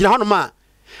no gyina hɔ ma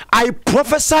I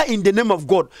prophesy in the name of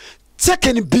God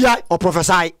second bia or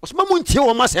prophesy mamu tie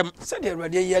wɔ masɛm said the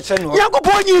awurade yi ɛkyɛ no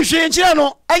Yakobon yi hwe nkyerɛ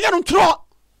no ɛyɛ no tro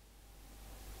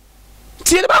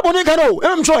tie the Bible no ka no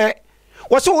em hwɛ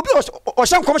wɔsɛ obi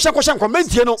ɔhyɛ nkɔm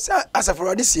mentie no asafo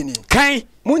awurade sie ni kan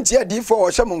muntie adiifoɔ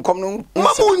ɔhyɛ mo nkɔm no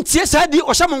mamu ntie saa di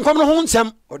ɔhyɛ mo nkɔm no ho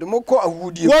nsɛm ɔde mo kɔ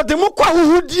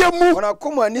ahuhudie mu ɔna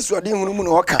kɔm ani so ade hunu mu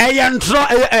no ɔka ɛyɛ ntro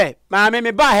ɛyɛ maame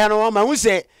me ba ha no ma hu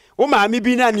sɛ wo maame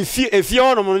bi na ne efie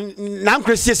hɔ no na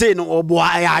nkrɛsie sei no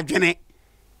ɔboa ɛyɛ adwene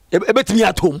ebetumi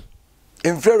atom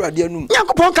emfrɛ awurade anum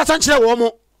Yakobon kasa nkyerɛ wɔ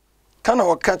mo kana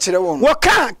wɔka kyerɛ wɔn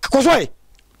wɔka kɔsɔe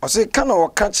ɔse kana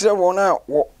wɔka kyerɛ wɔn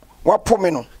a wapo me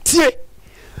no tie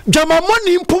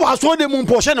dwamamɔni mpo aso de mu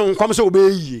mpo hyɛ ne nkɔm sɛ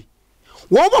obɛyie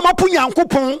wɔn mo mapo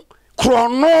Nyankopɔn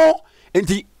krono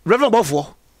enti Rev.Obofour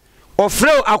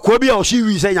ɔfrɛ akoa bi a ɔhye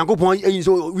wi sɛ Nyankopɔn ayi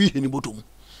sɛ wi hɛ ne botom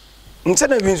nse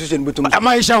na wi nso hyɛ ne botom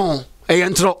ama hyɛ ho ɛyɛ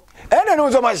ntro ɛna ne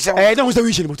nso ma hyɛ ho ɛyɛ ne ho sɛ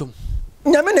wi hyɛ ne botom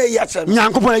nyame na yi akyɛ no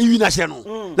Nyankopɔn ayi wi na hyɛ no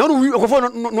na no wi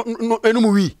nkɔfɔ enum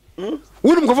wi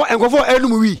wonum nkɔfɔ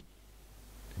enum wi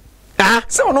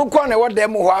sɛ ɔno kɔ na ɛwɔ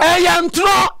dɛm hɔ ɛyɛ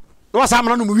ntro na wasa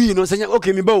amana no mu wi no sɛ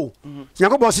okay me ba o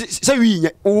Nyankopɔn sɛ wi nya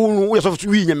wo yɛ sɔ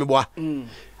wi nya me boa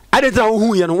ade tra wo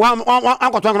hu ye no wa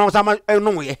akɔtɔ nkɔ na wasa ma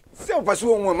no wo ye sɛ ɔfa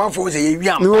so wo ma fo sɛ ye wi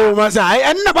am no ma sa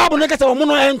ɛnna Bible no kɛsɛ wo mo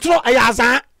no ntro ɛyɛ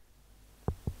asa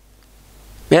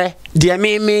dear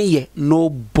me ye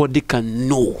nobody can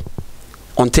know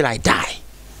until I die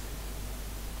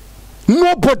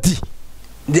nobody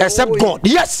except God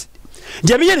yes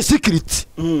dear me ye secret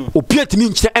opiet mi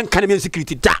nkyɛ ɛnka me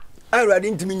secret da awurade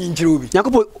ntimi nyinkire obi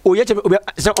Yakobon oye che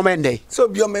sɛ ɔmɛndɛ so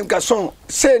bi ɔmɛm ka sɔn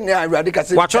sɛ ne awurade ka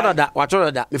sɛ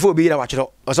watwɔ da mefo obi yira watwɔ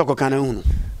ɔsɛ kɔ kan hu no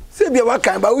sɛ bi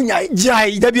wakan ba unya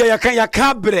jai da bi ya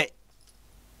kan brɛ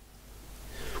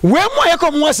we mo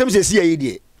yakɔ mo asɛm sɛ si ayi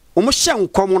de o mo hyɛ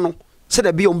nkɔm no sɛ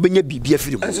da bi o mbenya bibia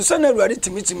firi mu nso sɛ na awurade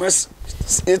timimas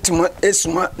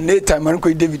esuma ne time man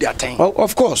ko David aten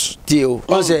of course tio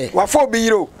on sɛ wafɔ obi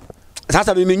yiro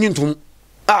sasa me nyintum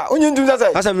onye ntum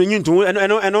sasa me nyintum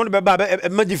ɛno be ba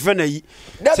ma different ayi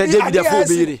sɛ David afɔ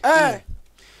obi yire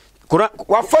kora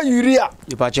wafa Uria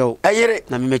nipa kyɛw ayire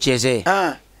na me mekyɛ sɛ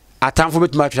atamfo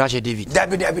betuma atwa hyɛ David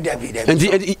David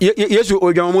enti Yesu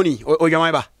odwamamoni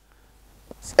odwamai ba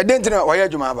edentina waya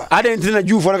dwuma ba adentina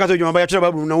Jew for ka so dwuma ba ya kyerɛ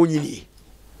Bible na wonyini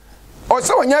o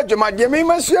sɛ wonya dwuma de me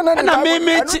masua na me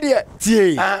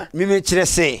tie me kyerɛ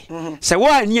sɛ wo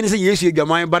a nie ne sɛ Yesu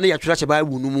dwama ba na ya twera hyɛ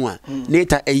Bible no mu a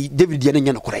neta David de ne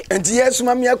nya no korɛ enti Yesu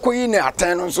ma me akoyi ne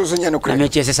atan no so nya no korɛ me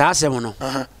kyerɛ sɛ saa asɛm no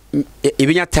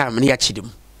ebenya time ne ya kyidem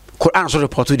Quran so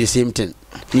report the same thing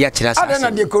ya kyerɛ sɛ adana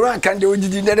de Quran kan de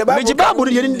ogidi ne de Bible me Bible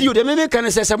no yɛ ndio de me kan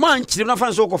sɛ ma nkyidem na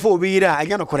fa so kɔfɔ obi yire a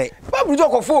anya no korɛ Bible jo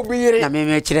kɔfɔ obi yire na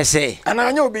me kyerɛ sɛ ana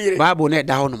anya obi yire Bible na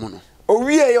da hɔ no mu no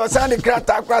owie yo sande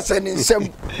krata akwa sɛ ne nsɛm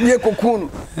nie kokunu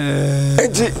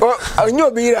enti anya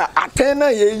obi yire aten na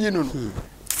ye yi no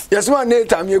yesuma ne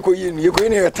tam ye koyi no ye koyi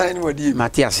ne atan ne wadi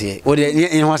Matias ye o de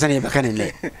en ho sane be kan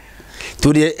ne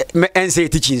to the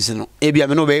Insite teachings no ebia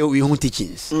me no be we hu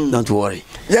teachings don't worry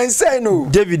yen say no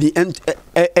David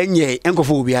enye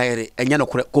enkofo obi ayere enya no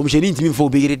kore commission ntimi fo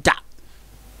obi yere da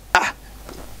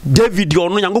David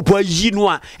ono Nyankopɔ ayi no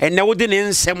a ene wo de ne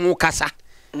nsɛm kasa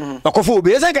akofo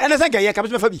obi esa ye ka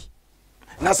be fa bi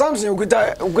na Samson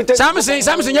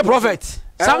ye prophet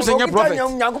Samson ye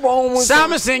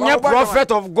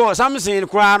prophet of God Samson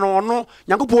kura no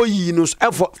Nyankopɔ yi no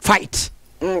for fight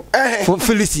for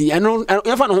Philistine eno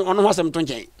fa no ono wasem to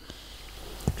nchen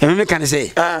me kan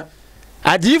say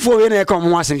adifo we na come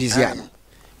ho asem sisia no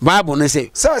Bible no say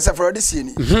for this year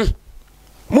ni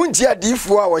munti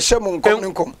adifo a wo hye mo nkom ne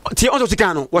nkom tie on to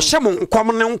kan no wo hye mo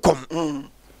nkom ne nkom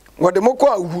wo de mo ko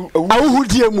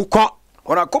awuhudie mu ko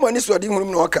ona koma ni so ade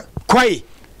hunum na oka Kyei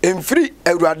emfiri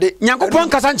awurade Nyankopɔn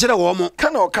kasa nkyerɛ wo mo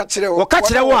kana oka kyerɛ wo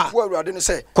awurade no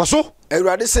sɛ koso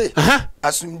awurade sɛ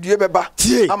asumdue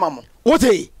bɛba ama mo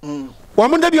wote wo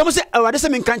mo da bi o mo sɛ awurade sɛ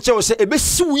menka nkyerɛ wo sɛ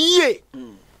ebesi wo yie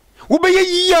wo be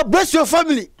yie bless your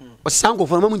family o sanko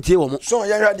for mamu ntie wo mo so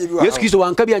ya hwade bi wa Yesu Kristo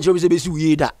wanka bi ankyerɛ wo sɛ ebesi wo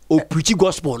yie da o preach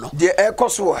gospel no de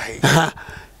ekoso wa he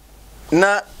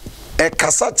na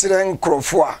kasa kyerɛ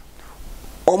nkrofo a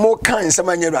omo kan nsɛm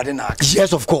anya awurade na aka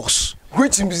yes of course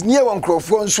which is near one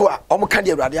nkrofo nso a omo kan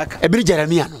de awurade aka ebiri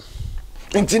Jeremia no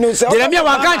ntino sɛ Jeremia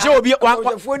wanka nkyerɛ obi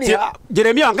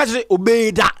Jeremia wanka kyerɛ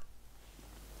obe da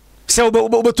sɛ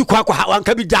obetu kwa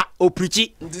wanka bi da o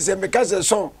preach nti sɛ meka sɛ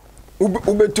so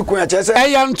ubetu kwa kyerɛ sɛ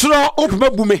ɛyɛ ntro opema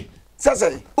bume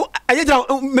sɛ ɛyɛ dra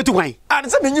metu kwan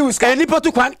sɛ menyi uska nipa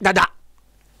tu kwan dada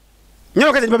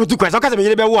nyɛ ka be tu kwasa ka se be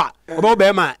yele be wo a obo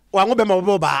be ma wa ngo be ma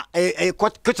obo ba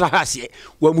kotra hase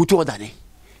wa mutu odane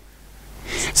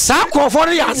sa ko for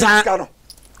ya sa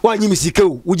wa nyi misika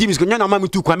o wo ji misika nya na ma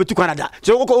metu kwa nada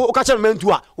so o ka che me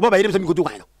ntu a obo ba yele be mi kotu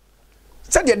kwan no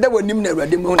se de da wanim na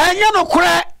awurade mu enya no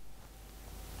kore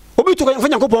obi tu kwan fa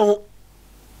Nyankopɔn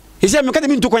ise me ka de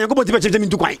mi ntu kwan Nyankopɔn ti be che mi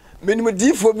ntu kwan menim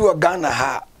difo bi wa Ghana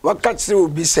ha waka kire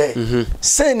obi se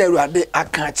se na awurade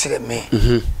aka kire me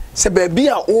se ba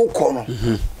bia wo kɔ no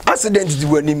accident di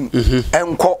wanim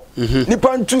enko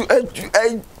nipa ntu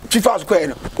chifa square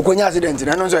no okonya accident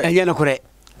na no so enya no kore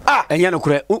enya no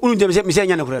kore unu dem se mi se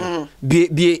enya no kore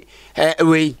bie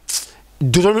we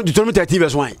do 13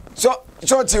 verse 1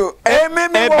 so tio me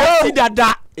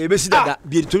ebesi dada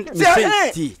bie to mi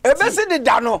se ti ebesi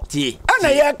dada no ti ana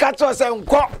ye ka to se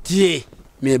nko ti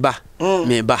me ba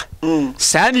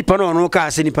sa nipa no ka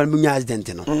se nipa no nya accident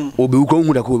no obi wu ko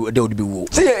hu da ko da odi wu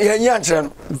se ye nya nkyere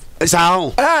no sa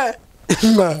ho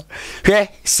hwe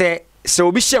se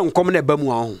obi hye nkom na ba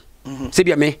mu a ho se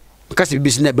bia me ka se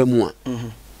bibisi na ba mu a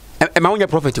e ma wonya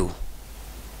prophet o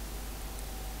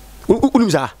unum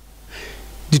za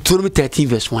Deuteronomy 13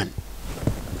 verse 1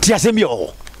 ti asemi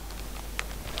o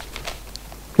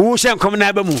wo hye nkom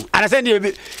na ba mu ana se ndi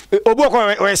obi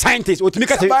ko scientist otimi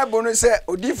ka se Bible no se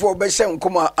odifo be hye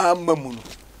nkom amma mu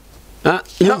no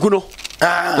yanku no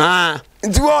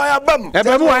nti wo ya bam e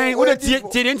ba mu wan wo de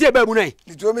tie nti e ba mu nai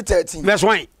Deuteronomy 13 verse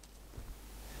 1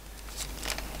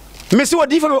 Messi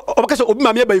odifo obaka se obi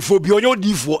ma me ba ifo bi onye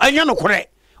odifo anya no kore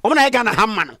omo na ye ga na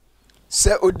hamma no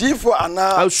se odifo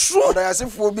ana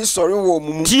odayasefo bi sori wo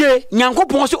mumu tie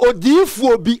Nyankopon se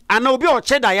odifo bi ana obi o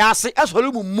cheda yase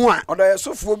esori mumu a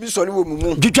odayasefo bi sori wo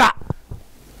mumu dwudwa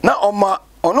na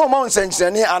ono ma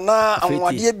nsenkyerene ana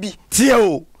anwade bi tie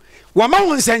o wa ma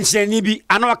nsenkyerene bi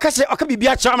ana wakase aka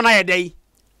bibia kya na ye dai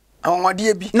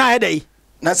anwade bi na ye dai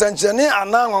na nsenkyerene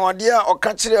ana anwade a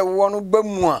oka kire wo no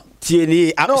bamu a tie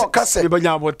ni na okase be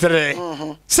banya botre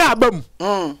sa bam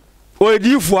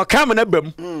odifo kam na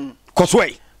bam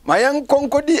kosoi mayan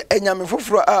konkodi enyame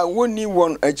foforo a woni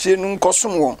won akire nu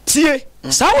nkosom won tie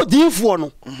sa odifo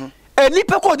no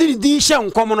enipa ko di hye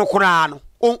nkom no kora no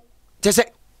o tese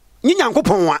nyi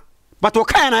Nyankopon wa but o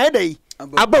kan na yedai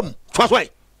abam kosoi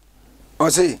o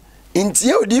sei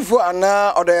intie odifo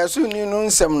ana odayasu ni no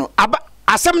nsem no aba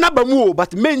asem na bamu o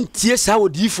but mentie sa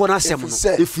odifo na asem no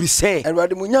efiri se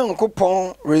Erade mu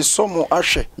Nyankopon resomo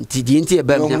ahwe nti die nti e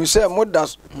bam no se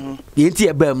modas die nti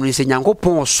e bam ni se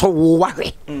Nyankopon so wo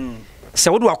wahwe se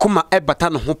wo do akoma e bata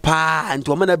no ho pa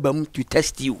nti o mana bam to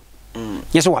test you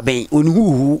yes wa ben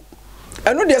onhuhu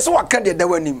eno de se waka de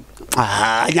dawanim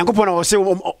Nyankopon na o se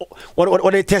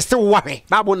o de test wo wahwe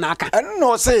babo na aka eno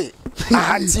no se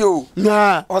ahatio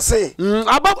na o se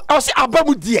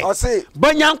abamu die o se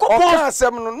ba Nyankopon o ka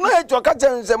asem no no e to ka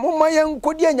tense mo mayen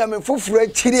kodi anyame foforo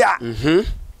akiri a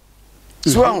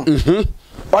so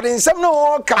o de nsem no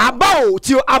o ka abao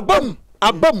tio abam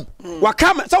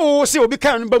wakam so wo se obi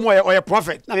kan ba mu o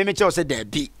prophet na me che o se da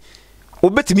bi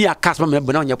obetimi akasma me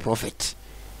na onye prophet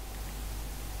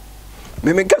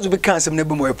me gazu be kan asem na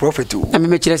ba mu o prophet o na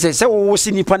me kire se wo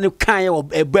se nipa ne kan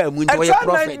e ba mu nti o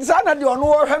prophet sana de ono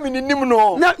wo hwemi ni nim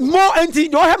no na mo anti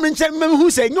do hwemi nche me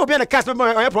hu se nyo obi na kasma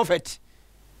o prophet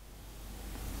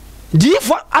di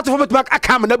for atfo betuma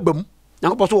akam na bam na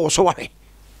ko so wo so wa he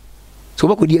so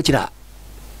ba ko di akira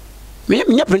me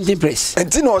nya printing press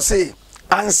enti no se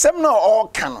ansem na o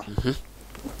kan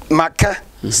maka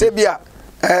se bia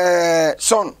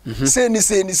son say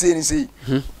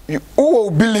you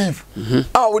will believe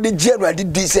how the general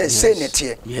did this say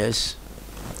net yes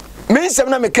me nsem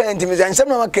na me kan enti me nsem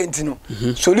na maka enti no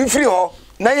so li free ho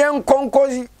na yen konko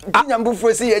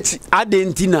nyambufo se yachi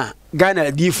adentina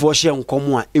Ghana di fo hye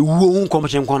nkom a ewuo hu nkom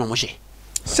hye nkom no mo hye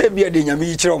se bia de nyame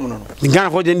yi kire omo no Ghana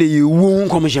fo de ewuo hu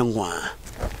nkom hye nkom a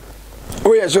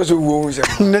o ye so wuo hu se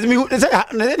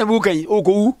na bu kan o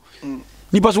ko wu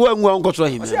ni paso wa nwa nko so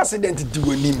him se accident di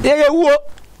wanim ye wuo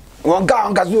won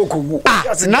ga so ko wu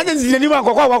na de ni ma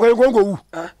kokwa wa ko wu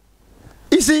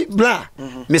isi bla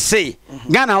me say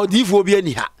Ghana o di fo bi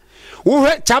ani ha wo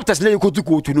hwe chapters na yekotu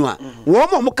ko tu no a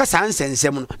wo mo kasa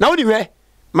nsensem no na wo ni hwe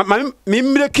me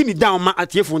mire kini down ma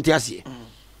atiefo nti ase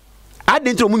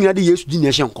adentro mu nyina de Yesu di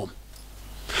na hye nkom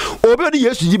obi de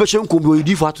Yesu di be hye nkom bi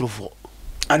di fo atrofo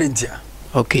adentia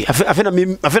okay afena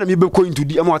me be ko into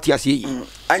di am ati ase yi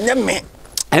anya me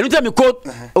enu ta me ko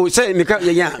o say me ka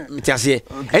ya meti ase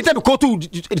enu ta me ko to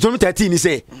 2013 ni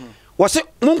say wo se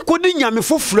mon ko di nyame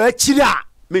foforo akiri a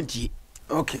menti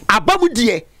okay abamu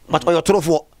die but oyo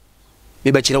trofo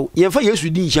me be kirew ye fa Yesu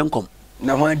di hye nkom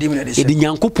na ho adi me na de e di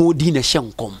Nyankopon di na hye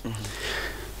nkom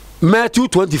Matthew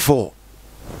 24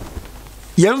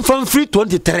 yɛn fan free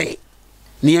 23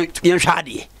 ni yɛn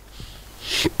hwade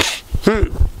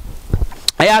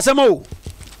ayasɛm o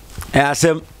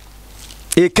ayasɛm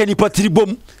e kanipa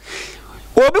tribom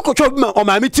obi ko twɔ ma o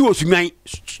ma me ti osunwan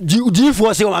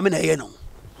diifo se o ma me na ye no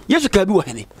yesu ka bi wɔ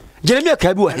hene jeremia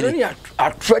ka bi wɔ hene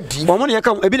atradi mo ne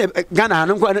yɛka ebi na Ghana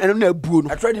no na abuo no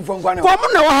atradi fo nkwa ne mo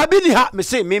na wa ha bi ni ha me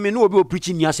se me no obi o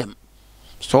preaching ni asɛm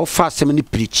so fast sem ni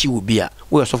preach obi a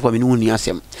wo so for me no ni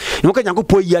asɛm no ka nyanko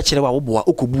po yi a kyerɛ wa wo boa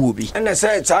okobu obi ɛna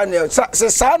sɛ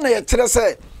saa na yɛ kyerɛ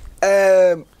sɛ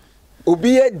obi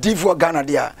yɛ D4 Ghana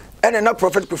dia ɛna na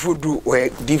prophet Kofi do wɛ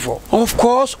D4 of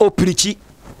course o preach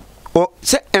o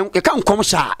sɛ e ka nkom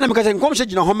sha na me ka sɛ nkom sha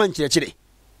gina ho man kyerɛ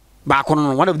ba ko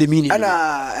no one of the meaning ɛna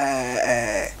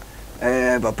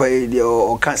papa yi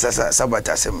o cancer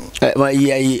sabata sem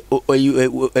yi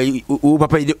o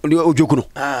papa yi o joku no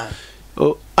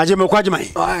ajeme kwa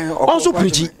ajemai also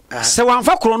preach se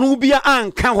wanfa kro no bia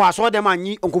anka ho aso dem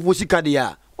anyi onkofo sika de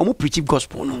a omo preach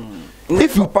gospel no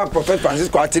if you prophet Francis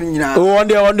Kwateng nyina on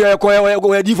the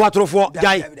ko di fatrofo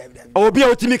jai obi a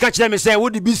otimi ka kire me say wo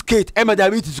di biscuit e ma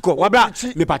diabetes ko wabra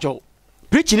me pacho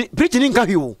preach ni nka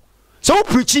hiwo so wo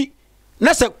preach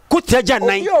na se kotaja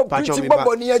nan pacho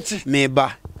me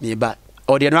ba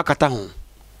o de no akata ho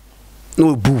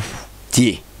no bu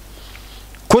tie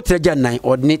kotaja nan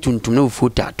ordinate tuntum na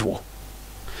foto ato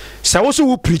sa wo so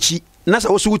wo preach na sa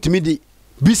wo so wutimi di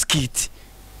biscuit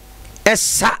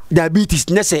esa diabetes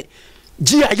na se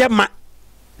ji ayama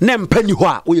na mpani ho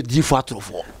a wo ye di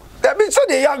fatrofo dabi so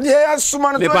de ya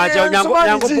suma no me ba ja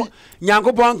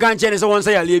nyanko pon kan che ne se won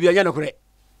say ya le bia nya no kore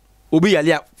obi ya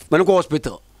le a man ko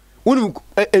hospital wonu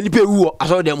enipe wuo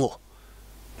aso dem ho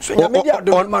so nya media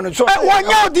do man no so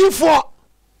wonya di fo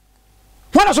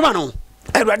wona so man no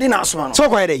Eradi na asoma no so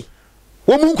ko yedey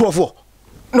wo mu nkrofo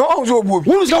no on so obu obi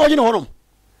wonu sika woje no honom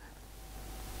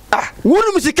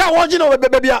wonu sika woje no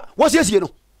bebia wo siesie no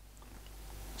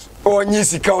onyi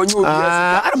sika onyi obi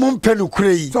sika ara mo mpenu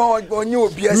kurei so onyi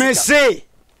obi sika me say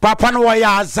papa no wo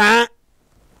ya azan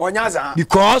onyaza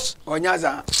because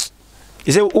onyaza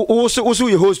he say wo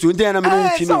ye host ntia na me no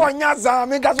ntwi no so onyaza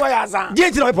me ga so ya azan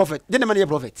dey tell prophet dey na man ye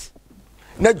prophet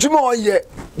na juma oye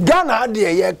Ghana de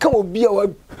ye ka obi a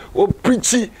o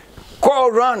preach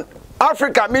call run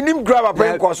Africa minim grab a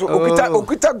pen course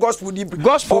okita gospel di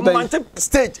gospel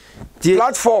stage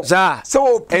platform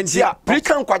so preach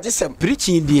kan kwajesem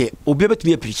preaching dey obi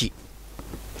betumi preach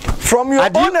from your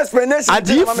own explanation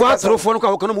adi fu atrofo no ka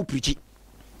wo mo preach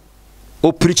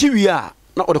o preach wi a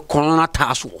na o de corona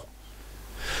taso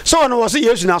so no was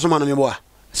yesu na so ma no me boa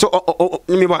so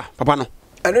me boa papa no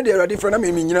eno dey ready for na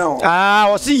me nyina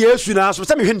o was yesu na so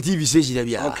se me hwe TV station da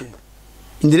bia okay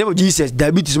in the name of Jesus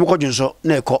diabetes mo ko dwonso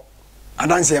na ekọ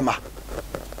adanse ma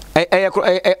ehye ho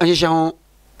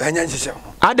enya nhye ho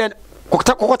aden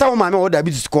kokota wo ma me wo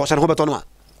diabetes ko se no beto no a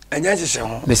enya nhye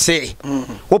ho me say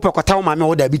wo pe kokota wo ma me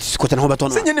wo diabetes ko se no beto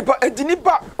no se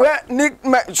nipa we ni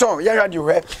so ya radio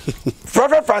we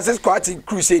Prophet Francis Kwateng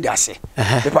crusade ase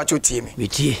me pa cho tie me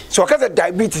tie so ka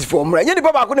diabetes for mra nya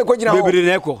nipa ba ko ne ko gina ho bebere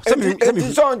na ekọ se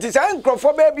me so nti say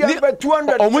nkrofo ba bia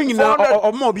 200 omo nyina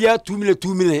omo bia 2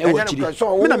 million e wa kiri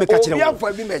me na me ka kire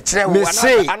wo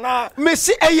me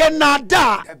say eye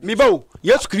nada me ba o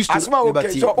Yesu Kristo me ba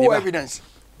tie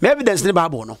me evidence ne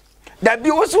Bible no da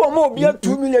bi wo so omo bia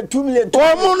 2 million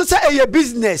omo no say eye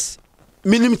business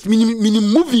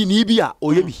minim movie ni bia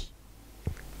oye bi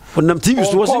onam TV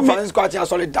so was Francis Kwateng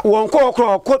solid da won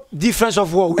ko difference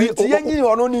of war we yenyi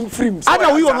ono ni film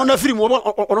ada we ono na film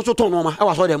ono so ton no ma e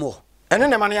wa so dem o ene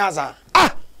ne man yaza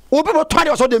obi bo to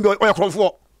ade so dem bi o ye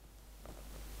kronfo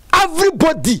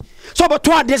everybody so bo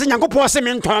to ade se Nyankopon se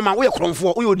me nton ma we ye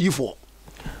kronfo we odifo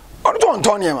ono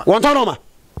ton ne ma won ton no ma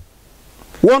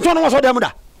won ton no so dem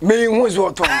da me hu so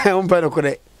ton on pe no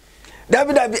kore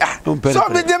dabi so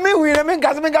be de me wi me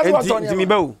gas so ton ne me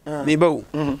bawo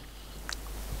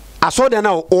aso de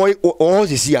na o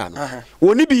sisi a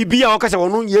woni bibia o kase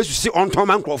wono Yesu si on ton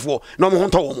man krofo na mo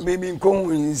honto wo me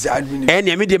nko nzadu ni e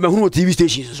ne me de mahunu TV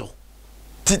station so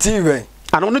TV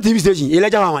ano no TV station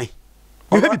eleja wan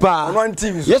me be pa on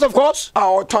TV yes of course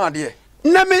o ton ade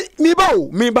na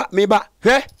me ba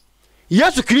hwe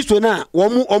Yesu Kristo na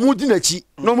wo di nachi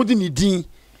na mo di ni din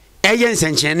eye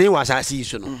nsenchene wa asasi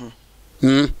so no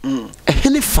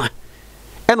ene fa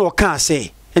ene o kan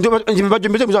say enti me ba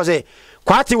jombe say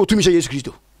Kwateng wo tumi Yesu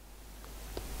Kristo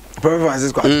Prophet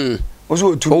Francis Kwateng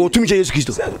o tumi Yesu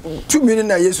Kristo tumi ni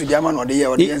na Yesu dia ma no de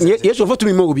ye Yesu fo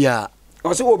tumi mo obi a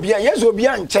o se obi a Yesu obi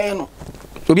a nchen no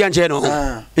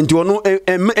enti ono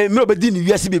me obedi ni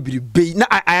wiase bebrebe na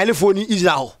ayalefo ni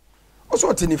Israel o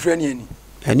so tini frɛ ni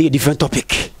any different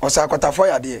topic o sa kwatafo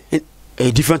ya de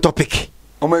a different topic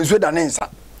Omensu da nensa.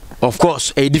 Of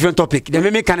course, a different topic.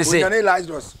 The me can say.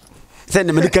 Send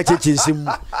the medical church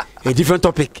a different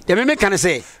topic. The me can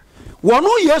say. One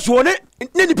no yes one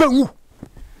neni pengu.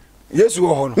 Yes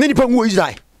wo neni pengu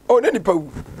Israel. Oh neni pengu.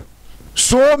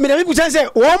 So me na me say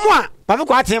one more. Papa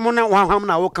Kwateng mo na wan ham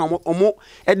na wo kan omo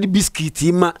e de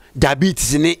biscuit ma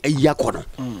diabetes ne ayakọ no.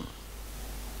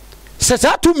 Se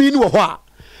sa to me ni wo ho a.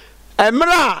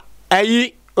 Emra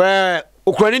ayi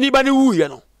okurani ni ba ne wu ye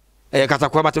no.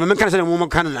 Katakwa but me kan say mo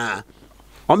kan na.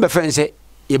 On be friend say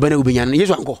ye ba na ubenya no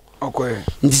Yesu anko. Okay.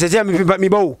 Nti se me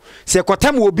ba wo. Se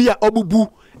kotam obi a obubu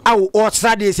awo o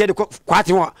sade se de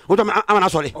Kwateng ho. Wo to amana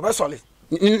sole. Obesole.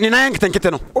 Ni na nkete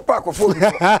no. Opa ko fo.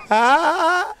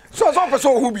 So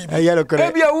person who be.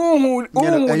 Maybe who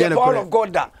the power of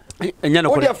God da.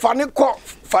 O de fane ko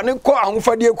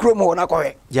ahofade akurom ho na ko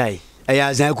he. Jai.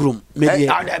 Eya zan akurom. Me die.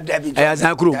 Eya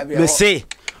zan akurom. Me say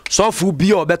so fu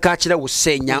bi o be ka kire wo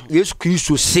say nya Yesu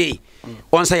Kristo say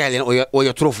on say yale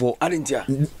o trofo. Adentia.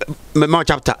 Me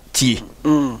chapter tie.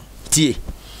 Tie.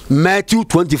 Matthew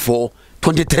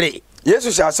 24:23.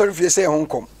 Jesus shall sorry for say Hong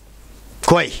Kong.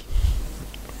 Koi.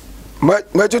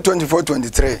 Matthew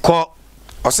 24:23. Ko.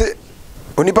 O say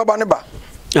onipa ba ne ba.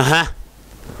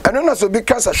 Eno na so bi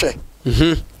kasa hwe.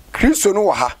 Kristo no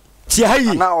wo ha. Ti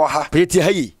hayi. Na wo ha. Pe ti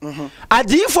hayi.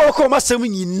 Adi for ko masem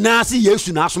nyina se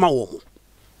Yesu na asoma wo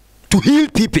to heal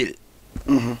people.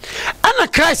 Anna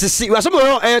Christ see we are some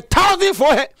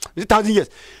 1,000 years.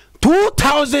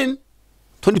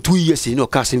 2022 years no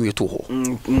ka se me to ho.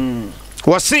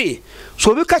 Wo say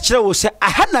so bi ka kire wo say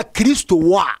aha na Kristo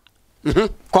wa.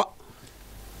 Ko.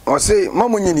 O say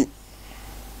mamunyini.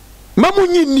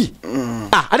 Mamunyini.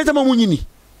 Adeta mamunyini.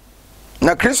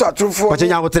 Na Kristo atrufo.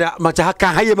 Kwateng abotra macha haka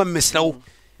haye ma mesrawo.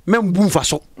 Membu mfa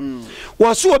so.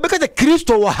 Wo so obeka de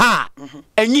Kristo wo ha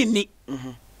anyini.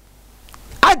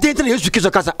 Adenta Yesu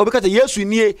Kristo kasa obeka de Yesu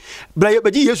nie bra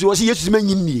yebaji Yesu wo se Yesu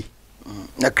manyini.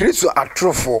 Na Kristo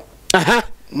atrufo.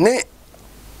 Ne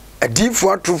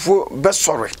adifo atrufo be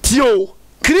sore. Tio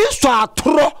Kristo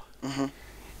atro.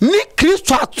 Ni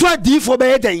Kristo atro adifo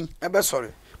be den. E be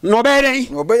sore. No be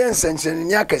nsenchen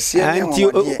ni akese ne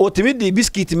ho. Otimi de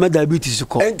biscuit ma diabetes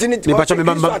ko. Me bacho me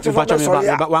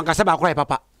wan ka se ba kra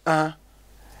papa.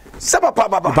 Se papa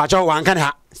baba. Bacho wan kan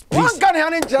ha. Wan kan ha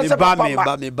ne ntia se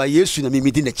papa. Me ba Yesu na me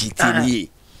medi na chiti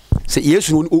ni. Se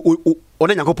Yesu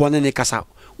ona Yakobon ne kasa.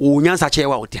 O nyansa che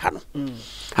wa oti ha no.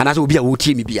 Ana se obi a wo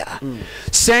tie mi bia.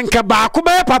 Senka ba ko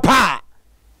be papa.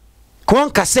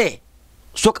 Kon ka se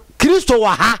so Kristo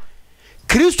wa ha.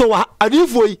 Kristo wa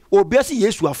adifoi obiasi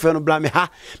Yesu afa no bla me ha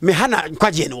na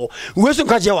nkwaje ne wo wesu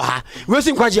nkwaje wa ha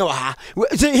wesu nkwaje wa ha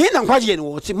se he na nkwaje ne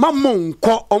wo ti mammo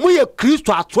nko omoye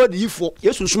Kristo ato adifo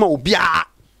Yesu suma obia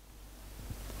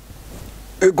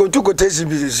gotu ko tesi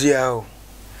bizia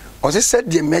o se said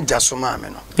de meja suma me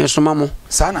no Yesu mamo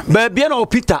sana ba bia na o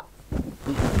Peter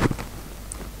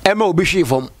ema obi hwe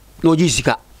fom na oji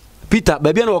sika Peter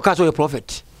ba bia na o ka so ye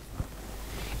prophet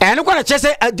ene kwa na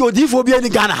chese adifo bia ni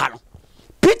Ghana ha no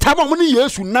Peter Mamuni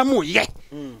Yesu namu ye.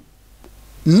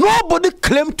 Nobody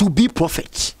claimed to be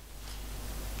prophet.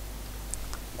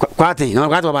 Kwateng, no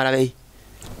Kwateng baba la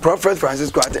Prophet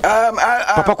Francis Kwateng.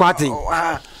 Papa Kwateng.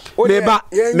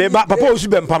 Meba papa osu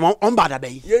bempah on bada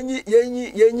be.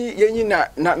 Yenyi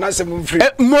na sem free.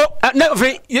 Mo na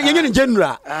free yenyi ni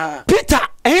general. Peter,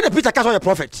 na Peter ka so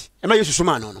prophet. E ma Yesu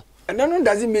suma no. And no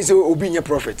does it mean say obi nye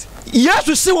prophet.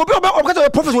 Yesu say obi ka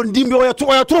prophet won dimbi o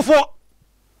trofo.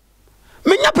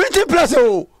 Menya printing press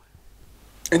o.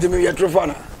 Enti me ya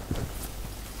trofana.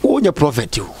 O nya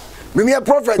prophet you. Me ya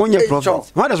prophet. O nya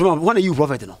prophet. What are you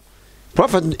prophet no?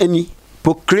 Prophet any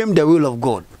proclaim the will of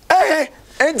God.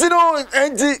 Enti no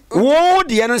enti wo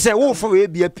de no say wo for we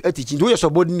be a teaching. Do your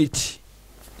subordinate.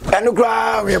 Enu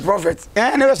kra we prophet.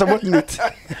 No subordinate.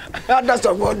 That's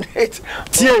subordinate.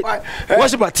 Tie.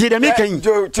 What's about tie dem kan?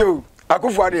 Joe.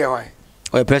 Akufo ade why?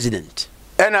 Or president.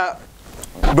 Ena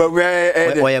but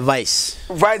we vice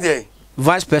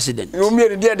president. You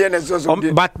mean the so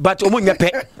but omunya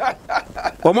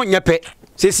pe.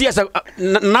 Se si asa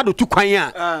na do tu kwan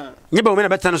a. Nye ba o me na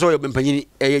betana so bempanyini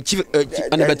chief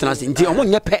ana betana nti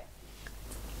omunya pe.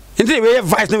 Nti we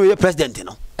vice na we president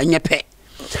no. Anya pe.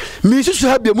 Me susu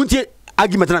ha bia muntie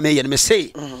argument na me ye me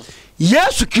say.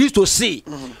 Yesu Kristo say.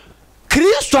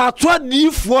 Kristo atwa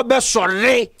difo be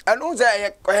sore. Anu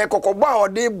say kokobo a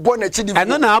ode bo na chi difo.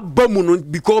 Anu na abamu no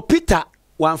because Peter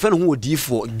wan fa no ho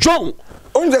difo. John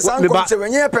unje san come say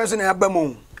when person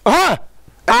abamu.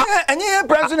 Enye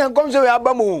person come say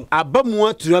abamu. Abamu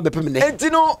atu abepem ne. Enti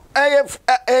no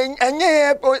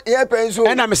enye ye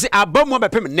person. Na me say abamu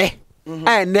abepem ne.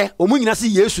 Ne omu nyina se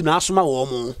Yesu na asoma wo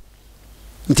mo.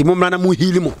 nti mo mra na mo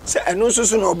heal mo se eno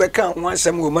so no obeka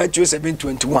wansem wo Matthew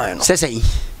 7:21 no sesei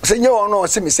se nye ono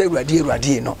se me se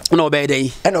awurade no na obey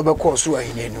dey ena obeka so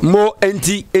ahine no mo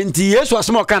enti Yesu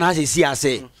asema ka na asesi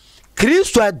ase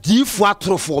Kristo adifo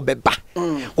atrofo obeba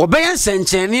obey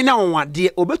nsencheni na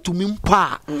onwade obetumi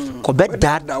mpa ko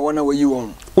beda da wona wayi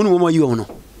won unu mo yi won no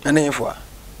ena yefo a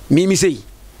mi sei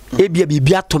ebia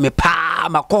bibia to me pa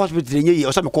ma ko hospital nye ye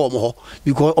o se me ko omo ho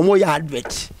because omo ya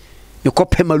advert me ko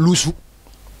pema lusu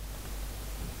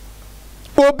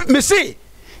me say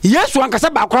Yesu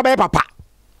ankasa ba akwa ba papa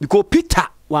because Peter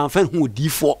wan fan hu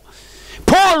odifo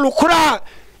Paul kura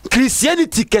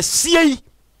Christianity kesiei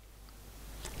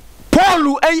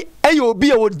Paul ay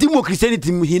obi a odimo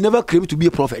Christianity he never claimed to be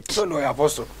a prophet so no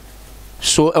apostle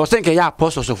so I was thinking ya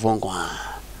apostle so for nko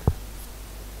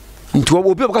nti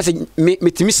obi obi say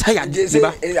metimi sayade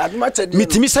ba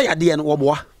metimi sayade no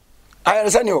woboa I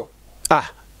understand you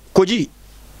koji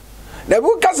na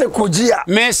bu ka se koji a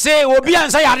me say obi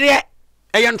ansa yade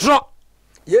eyentro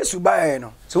Yesu bae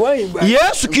no so wan ba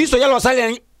Yesu Kristo yalo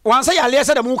salen wansa yale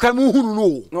se da mu kan mu hunu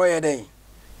no no ye den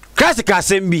Christ ka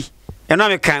sembi eno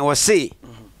me kan wo say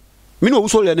me no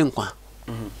owusu le ne nkwa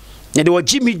ye de wo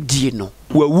jimi die no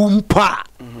wa wumpa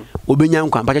obenya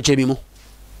nkwa ba kyeche mi mu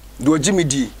de wo jimi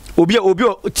die obi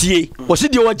tie wo se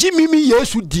de wo jimi mi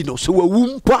Yesu di no so wa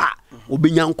wumpa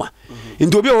obenya nkwa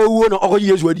nti obi owo no okoyi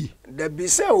Yesu adi da bi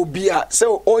se obi a se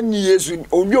onyi Yesu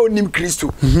obi onim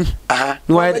Kristo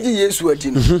no aji Yesu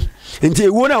adi no nti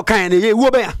ewo na kan na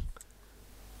ewo be ya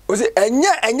o se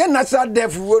enye natural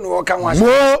death wo no o kan wa mo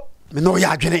me no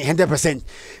ya adwene 100%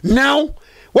 now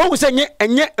wo se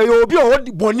enye obi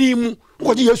o boni mu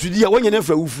ko ji Yesu di ya wonye na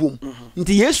fra wufuom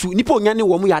nti Yesu nipa onya ne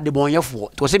wo mu ya de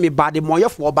bonyefo to se me ba de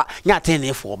bonyefo ba nya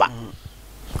atenefo ba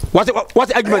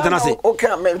what argument na say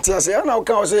okay me tiase na o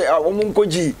kan o se o mu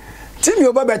nkoji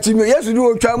Timio baba Timio Yesu ni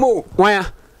otwamo waya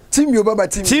Timio baba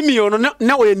Timio no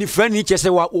na o ni friend ni chese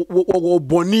wa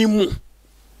boni mu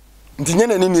ntinye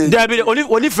na ni David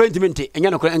oni friend mente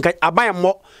enya no nka aban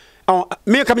mo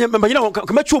me ka me nyina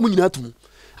ka ma chuo mu nyina atum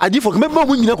adifo ka me ba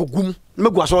mu nyina kogum me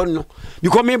gua so no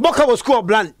because me boka was school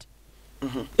blind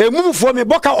emumfo me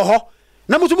boka oho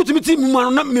na mutumi tim mu no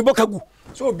na me boka gu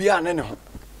so obi an ne ho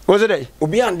was it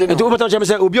obi an de no to beta cheme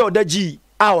say obi odaji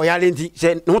a o yale nti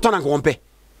say no to na nko mpe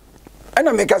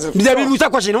ana me kaze David musa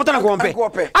question no to na nko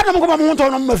mpe Adom ko ba mo to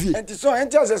no mafie enti so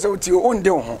enti asese oti o nde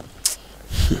ho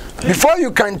before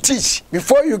you can teach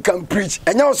before you can preach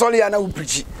enya o sori ana wo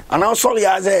preach ana o sori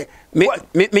aze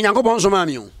me nyankopon so ma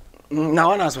mi o na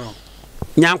wana so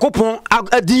nyankopon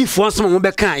adifo nso mo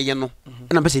be kan ye no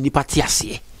na be se nipa ti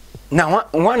ase na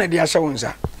wana de asha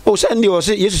wonza o se ndi o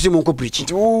se Yesu se mo ko preach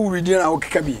nti wo read na o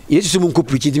keka bi Yesu se mo ko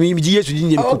preach nti mi ji Yesu di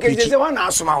ndi ko preach okay se wana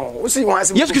asoma ho o si wana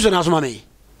Yesu Kristo na asoma me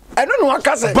I don't know what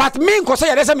kase but me nko se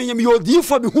yare se me yemi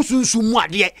odifo bi husunsu mu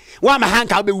ade wa ma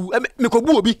hanka be wu me ko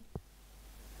bu obi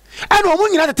and omu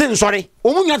nyina tete nsori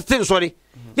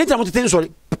ye ntia mo tete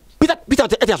nsori Peter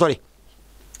etia sorry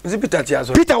is Peter tia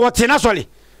sorry Peter what na sorry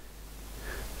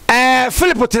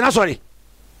Philip tina sorry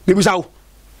me busawo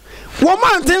wo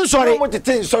man ten sorry mo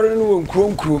tete nsori no wo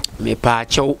nkuro me pa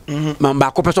chew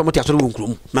mamba ko peso mo tia sorry wo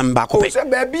nkuro mamba ko pe se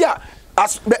ba bia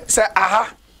se aha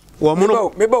wo mo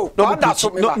no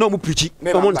no mo preach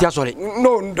no mo ntia sorry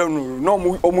no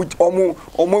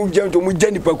omu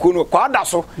jeni paku no kwa da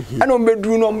so ena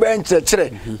ombeduru no ombe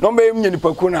nkyekere no ombe nyeni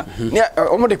paku na ne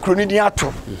omu de kroni din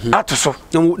ato so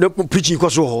no preaching ko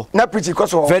so ho na preaching ko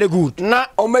so ho very good na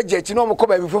omajechi no omko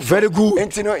ba bi fofo very good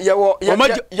enti no yewo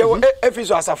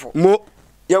Efeso asafo mo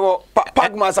yewo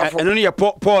Pagma asafo eno ne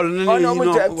Paul ne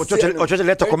o church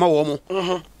letter koma wo mo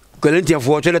Corinthians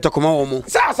for chele to koma wo mo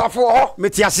sa asafo ho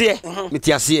metiase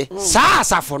sa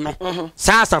asafo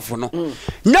no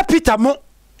na Peter mo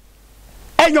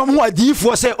enyom ho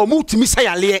adifo se o mu tumi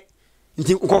sayale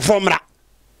nti nkofo mra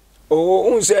o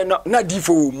unse na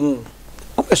difo mu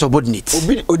o subordinate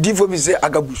obi odifo bi se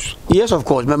agabus yes of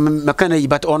course me kana yi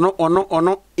but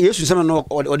ono Yesu se no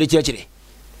o de chekire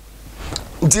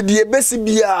nti de ebesi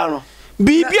bia no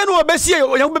bibia no obesi e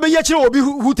o be ye kire obi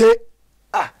hute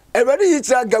everybody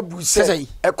eats agabus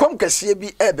ekom kase bi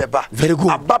ebeba very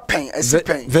good abapen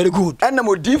esipen very good ena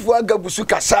modifo agabusu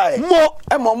kasae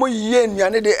mo mo yiye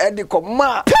nnuane de edi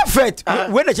koma perfect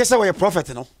when they say we a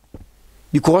prophet no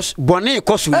because bone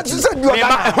kosu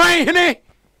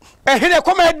hene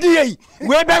come die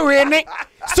we be we ne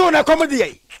so na come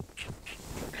die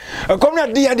come na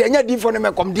die de nya difo ne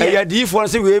me come die ya difo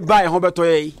say we buy ho beto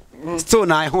yi still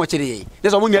na ho chire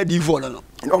there's omo nya difo no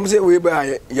omo say we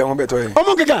buy ye ho beto yi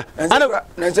omo keka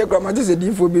na say grandma say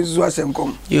difo bi zu asem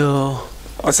kom yo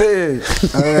o say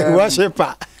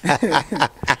worshiper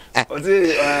o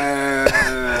say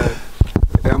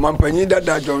mampani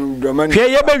dada John Dramani.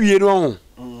 Hwe ye ba wie no ho.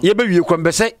 Ye ba wie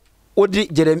kwambese odi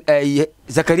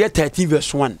Zakaria 13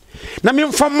 verse 1. Na me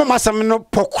mfa mo masam no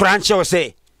pokora nche o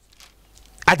say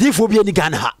adifo bi ani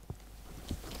Ghana ha.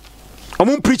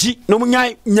 Omun preachi no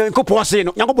munyai nyankopon say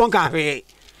no nyankopon ka hwe.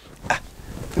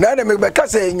 Na de me be ka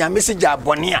say nyame se ja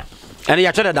bone a. Ene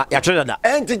ya tweda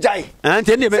enti jai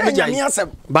enti ne be jai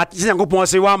but nyankopon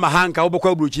say wa ma hanka wo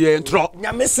bokwa buruchi entro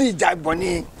nyame se ja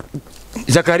bone.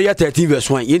 Zakaria 13 verse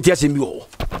 1 yenti asem bi wo.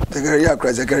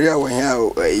 Zakaria wo hia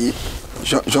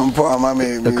Jean Paul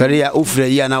amame Zakaria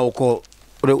ofre ya na woko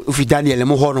ofi Daniel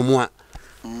mo ho no mo a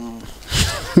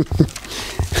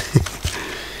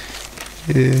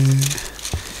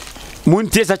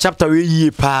Muntesa chapter we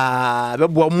yi pa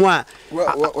bebo mo a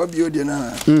wa bi odi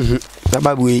na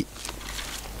sababu we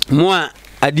mo a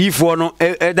adifo no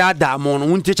da mo no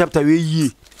munte chapter we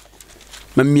yi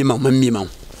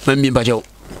mammi ba jaw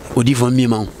odifo mammi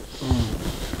ma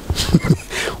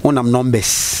onam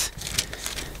numbers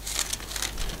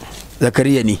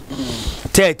Zakaria ni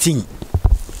 13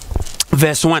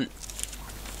 verse 1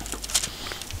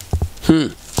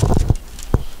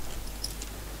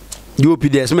 you be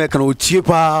there some can otie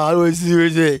pa o si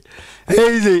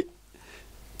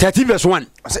 13 verse 1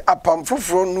 say apam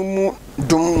foforo no mu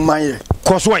dum maye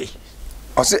kosoi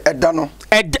o say eda no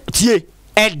tie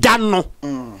eda no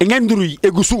enyanduru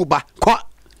egusu ba ko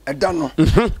eda no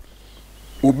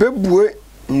obebue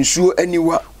nsuo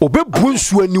aniwa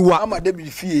ama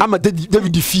David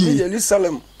fie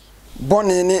Jerusalem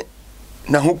bone ni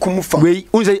na hukumu fa we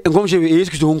unse enkomshe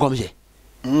Yesu Kristo hunkomshe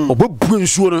obebu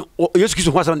nsuo no Yesu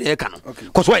Kristo hwasa na eka no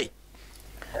kosoi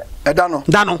eda no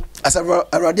dano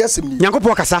asaba arade asem ni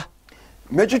Nyankopon kasa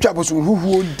metwitwa abosom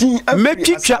huhuo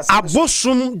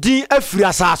din afiri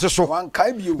asase so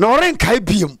wankai bio na orenkai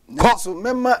biom ko so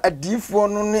mema adifo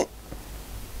no ne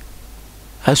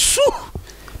asu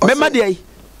mema de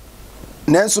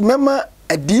nanso mema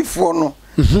adifo no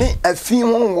ne afi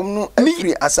honhom no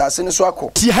afiri asase ne so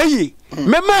akọ ti haye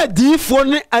mema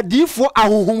adifo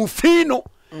ahohom fi no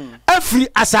afiri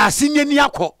asase nyani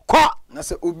akọ ko na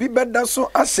se obi beda so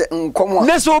ahye nkomo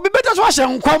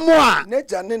a ne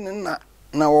jane ne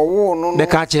na wowo no be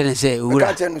ka kire ne se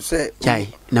owura chai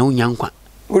na unyankwa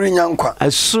uri nyankwa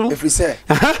asu efri se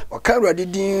o ka urade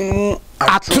din mu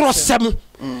atrosem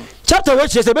chapter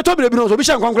which say beto bire bi no so bi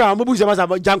shankwankwa mo bu se masa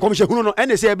jankom she hunu no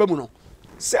ene se eba mu no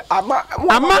se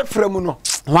ama fremu no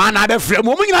wa na be fremu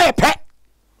mo nyina ye pe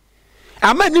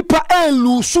ama nipa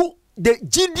elusu the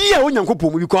gidi a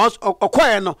onyankopon because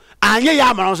okoye no anye ya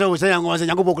amara so se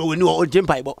nyankopon ko woni o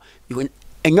jempa ibo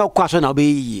enya okwaso na be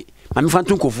yi mami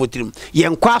fantu nkofo tirim ye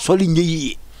nkwa so le nye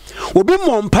yi obi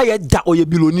mo mpa ye da oye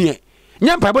bilonie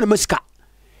nya mpa ibo na masika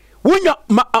wonya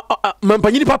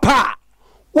mampanyini papa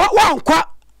wa nkwa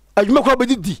adwuma kwa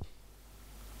bedidi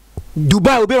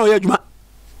Dubai obi na oye adwuma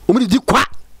omudi kwa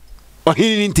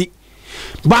ohini nti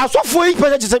ba sofo yi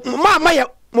pese se ma ye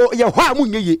ho a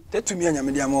munye ye tetumi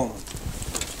anyame dia mo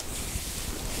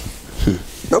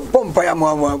no pompa ya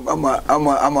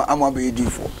ama be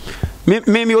difo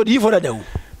me odifo da dawo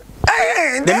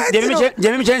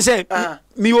Demi say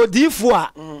me odifo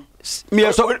a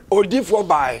me so odifo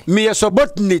bai me so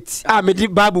botnet me di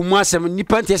bible mu asem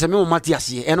nipa ntia se me mo mate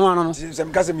ase eno ano no se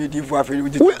me ka se me odifo afeli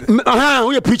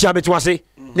we preacher beto ase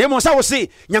na mo sa wo se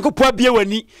Nyankopon abie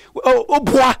wani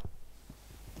oboa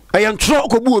ayantro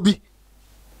ko bu obi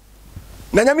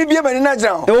na nyame bie mani na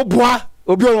gira oboa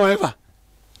obi o ever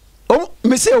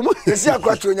me se o mo se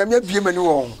akwato nyame bie mani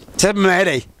wo se ma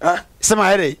ere se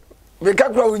ma ere me ka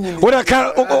kwa unyini ora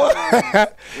ka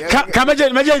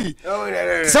majeri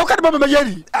se o ka ba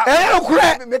majeri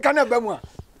okure me ka na ba mu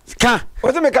ka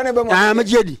o se me ka na ba mu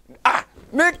majeri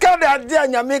me ka da dia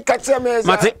nyame ka che me za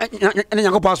mate ene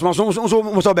Nyankopon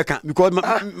so be ka because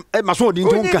ma so di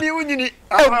ntunka unyini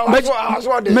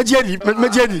majeri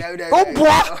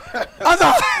oboa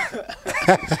ada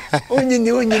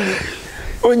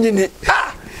unyini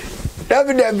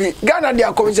David Ghana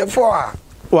dia komsefo a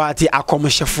wati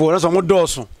akomshefo so mo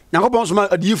doso Nyankopon so ma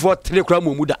adifo tere kura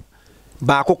mo muda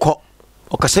ba akokọ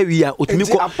okasa wi a otumi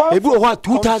ko ebi o ho a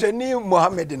 2000 ni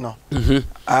Mohammed no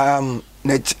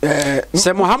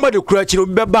se Muhammad kura chiro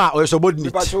beba o so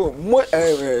bodinit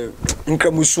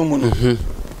nkramusumu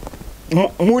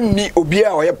no munni obi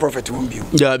a oye prophet won biu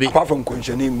apart from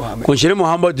konsheni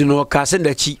Muhammad no ka se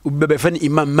ndachi bebe fa ni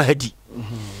Imam Mahdi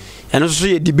eno so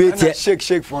ye debate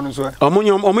shake for no so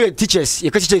omo ye teachers ye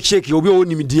ka shake obi o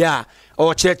nimidia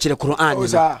o chire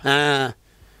Quran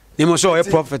ni mo so ye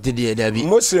prophet dia da bi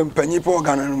Muslim panyipo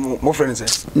organ mo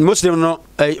friends Muslim no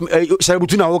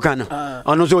shaributu na wo kana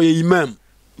ono so ye imam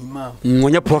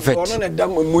onye prophet ono na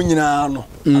dam mu nyina no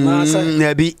anasa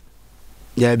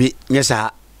ya bi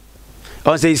nyesa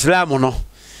on say Islam no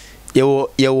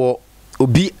yewo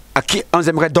obi aki on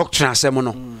say make doctrine asem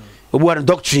no obi wa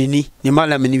doctrine ni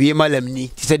malam ni wie malam ni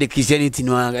ti say the Christianity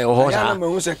no ho sa ya na me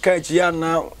hu say church ya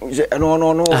na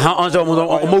no aha on say o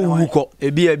wu ko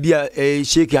bia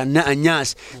sheik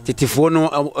anyas tetifo no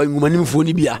ngumanimfo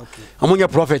ni bia omonya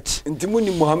prophet ntimu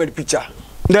ni Muhammad picture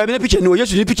da bi na picture ni o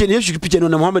Yesu ni picture no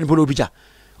na Muhammad polo picture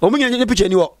omonya ni picture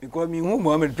ni wo because me hu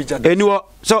Muhammad picture eni wo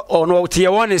so ono tie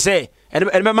won say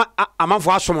enema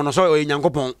amanfo asom no so o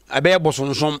Nyankopon abeye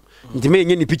bosonsom ntime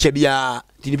enye ni picture bia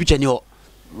ti ni picture ni ho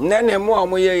nene mo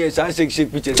amoye sa shake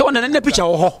picture so na picture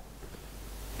wo ho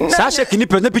sa shake ni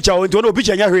picture wo nti ono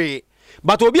picture nya hwe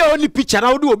but obi a oni picture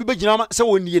na wo do obi begina se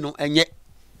woni no enye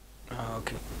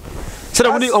okay se da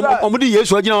omudi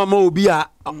Yesu agina ma obi a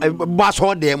ba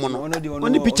so de mo no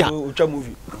oni picture utwa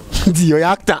movie di o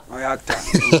actor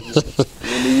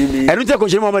enu te ko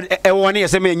jeni Muhammad e woni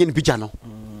yese me enye ni picture no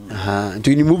aha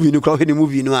to ni movie no crowd ni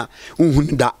movie no a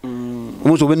unhun da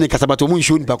mo so benne kasabato mo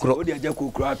show ni bakro odi aja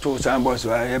kokura to san boss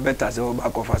e better say o ba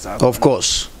ko fasa of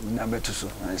course na better so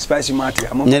spicy mati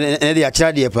am ne de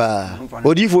akira de pa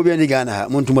odifo bi ni Ghana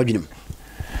mo ntuma binim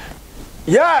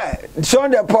yeah so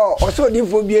the Paul also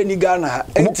odifo bi ni Ghana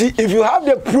if you have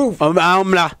the proof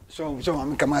amla so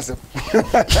am come as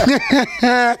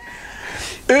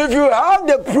if you have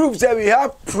the proof that we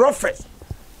have prophets,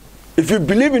 if you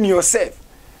believe in yourself,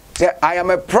 say I am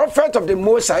a prophet of the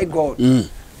Most High God.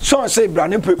 So say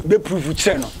brand be proof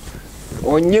channel.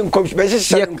 Onye nkom be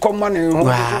se nkom man ho.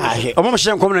 Omo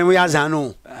se nkom na mo ya zan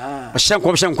no. Se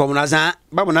nkom na zan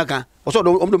babu naka. Oso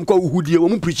do omdom ko uhudie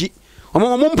omo preach.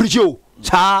 Omo preach o.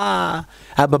 Sa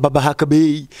ababa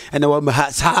hakabe ena wa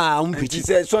ma sa omo preach.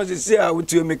 Say so say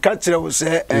afutuo me ka kire wo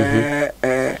say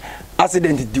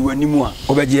accident di wanimu a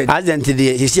obeje accident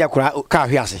di si akura ka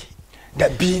hwiase da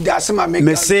bi da sema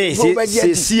me say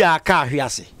si aka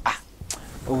hwiase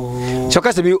oh so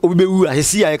ka se bi obi bewu a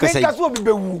si ya ka say ka so obi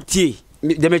bewu tie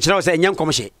de me kira wo say enyan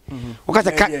komhye o ka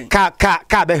se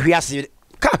ka be hwiase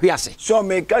ka hwiase so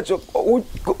me ka so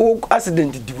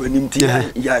accident di wanim ti ya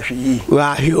hwe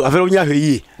wa hwe afero nya hwe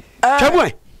yi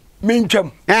twam me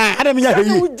ntwam adam nya hwe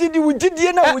yi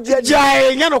wujidi na wujidi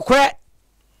jai nya no kore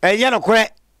enya no kore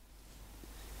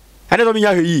ade do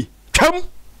nya hwe yi twam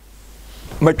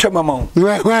matwam ama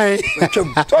wai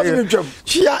matwam to me twam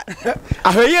chia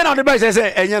ahwe yi na de ba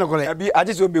say enya no kore abi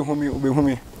ade so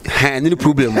obehumi any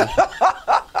problem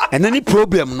and any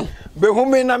problem no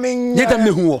behumi na me nyeta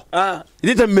mehu wo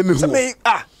nyeta mehu me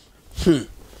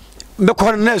me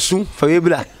ko na su fa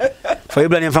yebla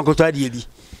ne fa ko to ade bi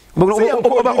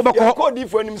ko di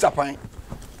fo nim sapan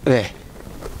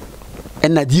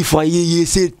na di fo ye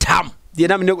say tam de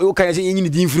na me o kan say yin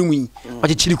di mfiri mu o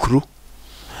che chiri kuro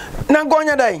na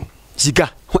ngonya dai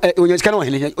sika onya sika no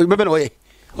hene o bebe na oye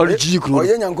o chiri kuro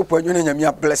oye Nyankopon adwene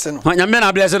nyame bless no nyame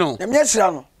na bless no nyame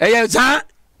sira no eye za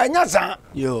anya za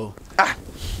yo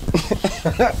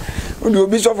undi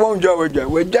obi so fo nja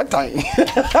wadwa tan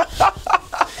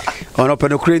ono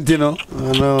peno krenti no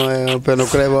ono peno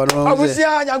krebo no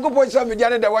abusia Nyankopon sira media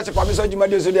ne de worship amiso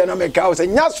jumade so de na me ka o say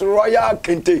nyas royal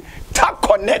kente tap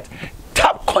connect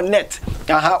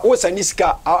o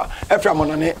saniska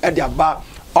eframonone e dia ba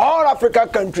all African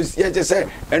countries ye say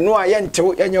eno a ye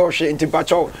ntew enye ohwe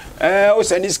ntipacho o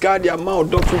saniska dia ma o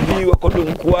doctor bi wakodo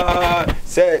kwa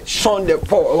say Sean the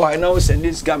Paul o na o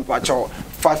saniska mpacho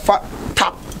fa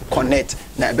tap connect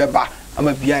na ebeba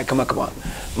ama bia kama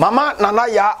mama nana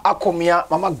ya akomia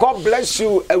mama God bless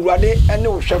you awurade ene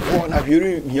ohwefo na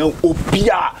hweru hia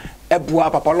obia ebua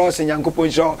papa Lordson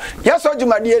Nyankopon so yeso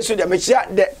jumade yesu de mechia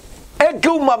de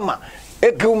Egu mama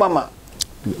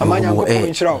amanya ko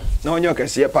nchiro na onyo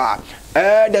kese pa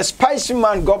the spicy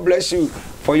man God bless you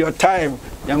for your time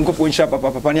Nyankopon nchira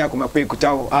papa ni akoma pe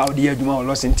kutawo odi aduma on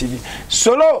Lordson TV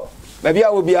solo baby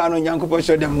obi ano Nyankopon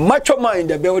so the macho man in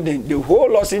the building the whole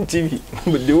Lordson TV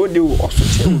the whole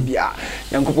also obi a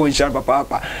Nyankopon nchira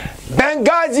papa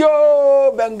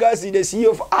Benghazi the CEO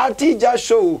of Atija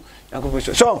show Nyankopon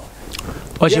so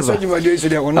yes,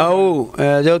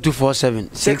 0247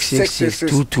 666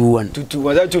 221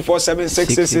 0247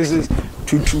 666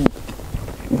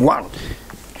 221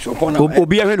 so pona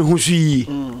obi ahwe ne husu yi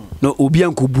no obi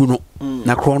ankobu no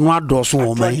na krono adoso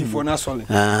wo man for na solid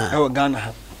e wo Ghana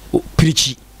ha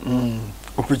preach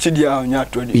o preach dia onya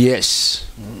to yes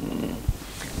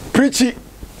preach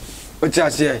o ti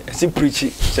ase si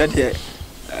preach said here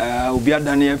obi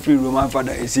adane free Roman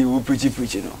father e say wo preach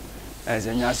no as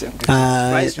a nyasem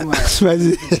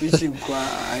preaching kwa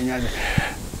anya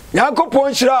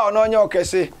Nyankopon hira ono nya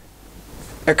okese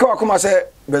Eka akoma say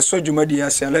beso dwuma di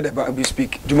ase let the Bible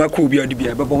speak. Dwuma ko bi odi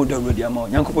bia bebo da road ama.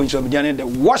 Nyankopon so mediane the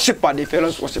worshiper, the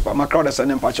fellows worshiper. My crowd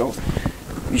send them pacho.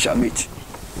 We shall meet.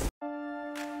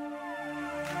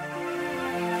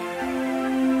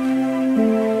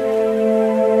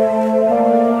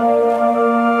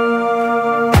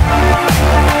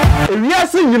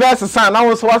 Universal sound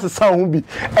now so what's the sound be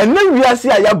and then we are see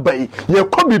ya bay ye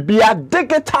come be a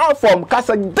digital form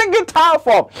kasa digital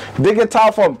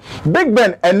form Big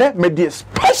Ben and then me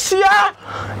special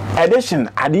edition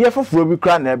ade for bi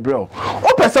kra na ebro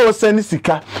o pese wo send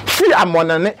sika free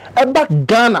amonane e ba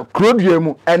Ghana krodua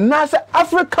mu and na say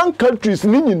African countries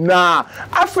ni nyina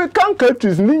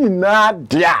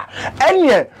dia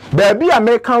enye baby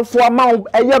American for amount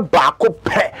eye ba ko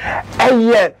pe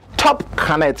eye top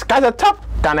connect kasa top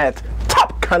connect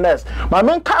my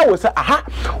man car was say aha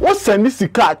what send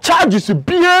sika charges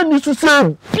bien ni so say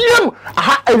bien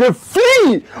aha e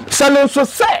free sell so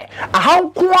say aha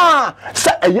kwa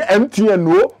say MTN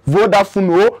no Vodafone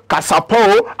no Kasapo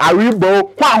Aribo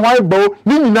kwa bo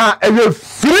ni nyina e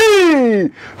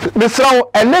free mesraw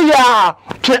ene ya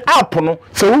twe app no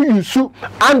so we use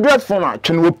Android phone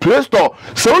atwe no Play Store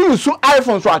so we use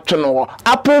iPhone so atwe no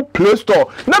Apple Play Store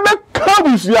na be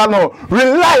cabs ya no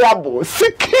reliable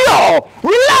secure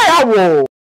reliable.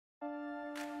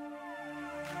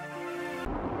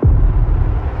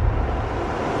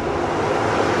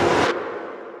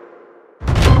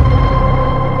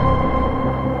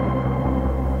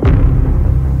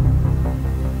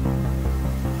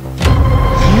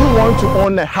 Want to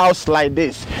own a house like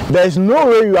this, there's no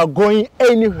way you are going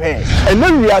anywhere. And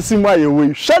then we are seeing why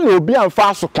you shall will be and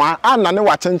fast and none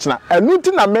watching and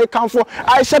nothing American for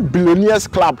I said billionaires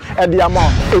club at the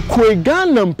amount a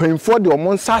Quegan paying for the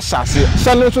Monsa chassis.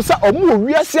 Shall also say, oh,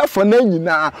 we are here for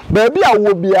now. Baby, I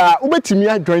will be a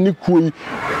Ubetimia joining Kui.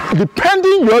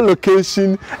 Depending your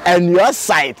location and your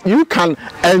site, you can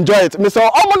enjoy it. Mr.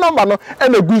 Omo number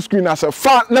and a good screen as a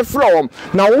far left from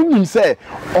now. When say,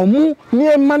 Omu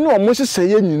near man. No say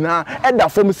nyina e da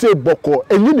fom say boko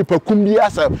enyi ni pakum bi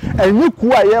asa enyi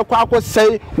ku aye kwa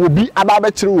say obi ababa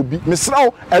kire obi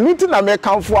mesraw enuti na me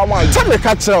kanfo ama tell me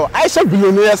ka kire I say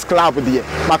billionaires club there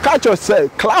maka cho say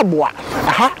club wa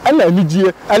aha na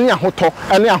anigye ene ahoto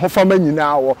ene ahofama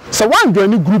nyina wo say wan do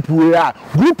any group we a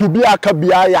group bi aka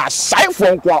bia ya sai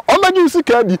fon kwa o magi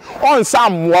sika bi on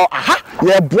sam wo aha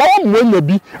ye bo mo nya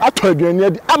bi atodwane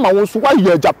bi ama wo so wa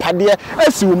ye japade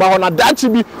asi wo ma ho na dachi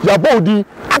bi ya bodi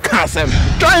aka asem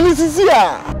join this is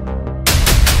here.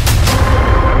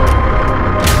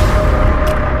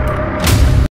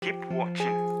 Keep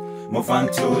watching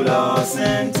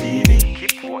Lordson TV.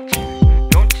 Keep watching,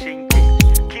 don't change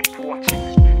it. Keep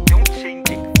watching, don't change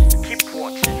it. Keep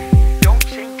watching, don't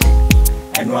change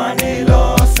it. And one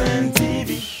Lordson TV.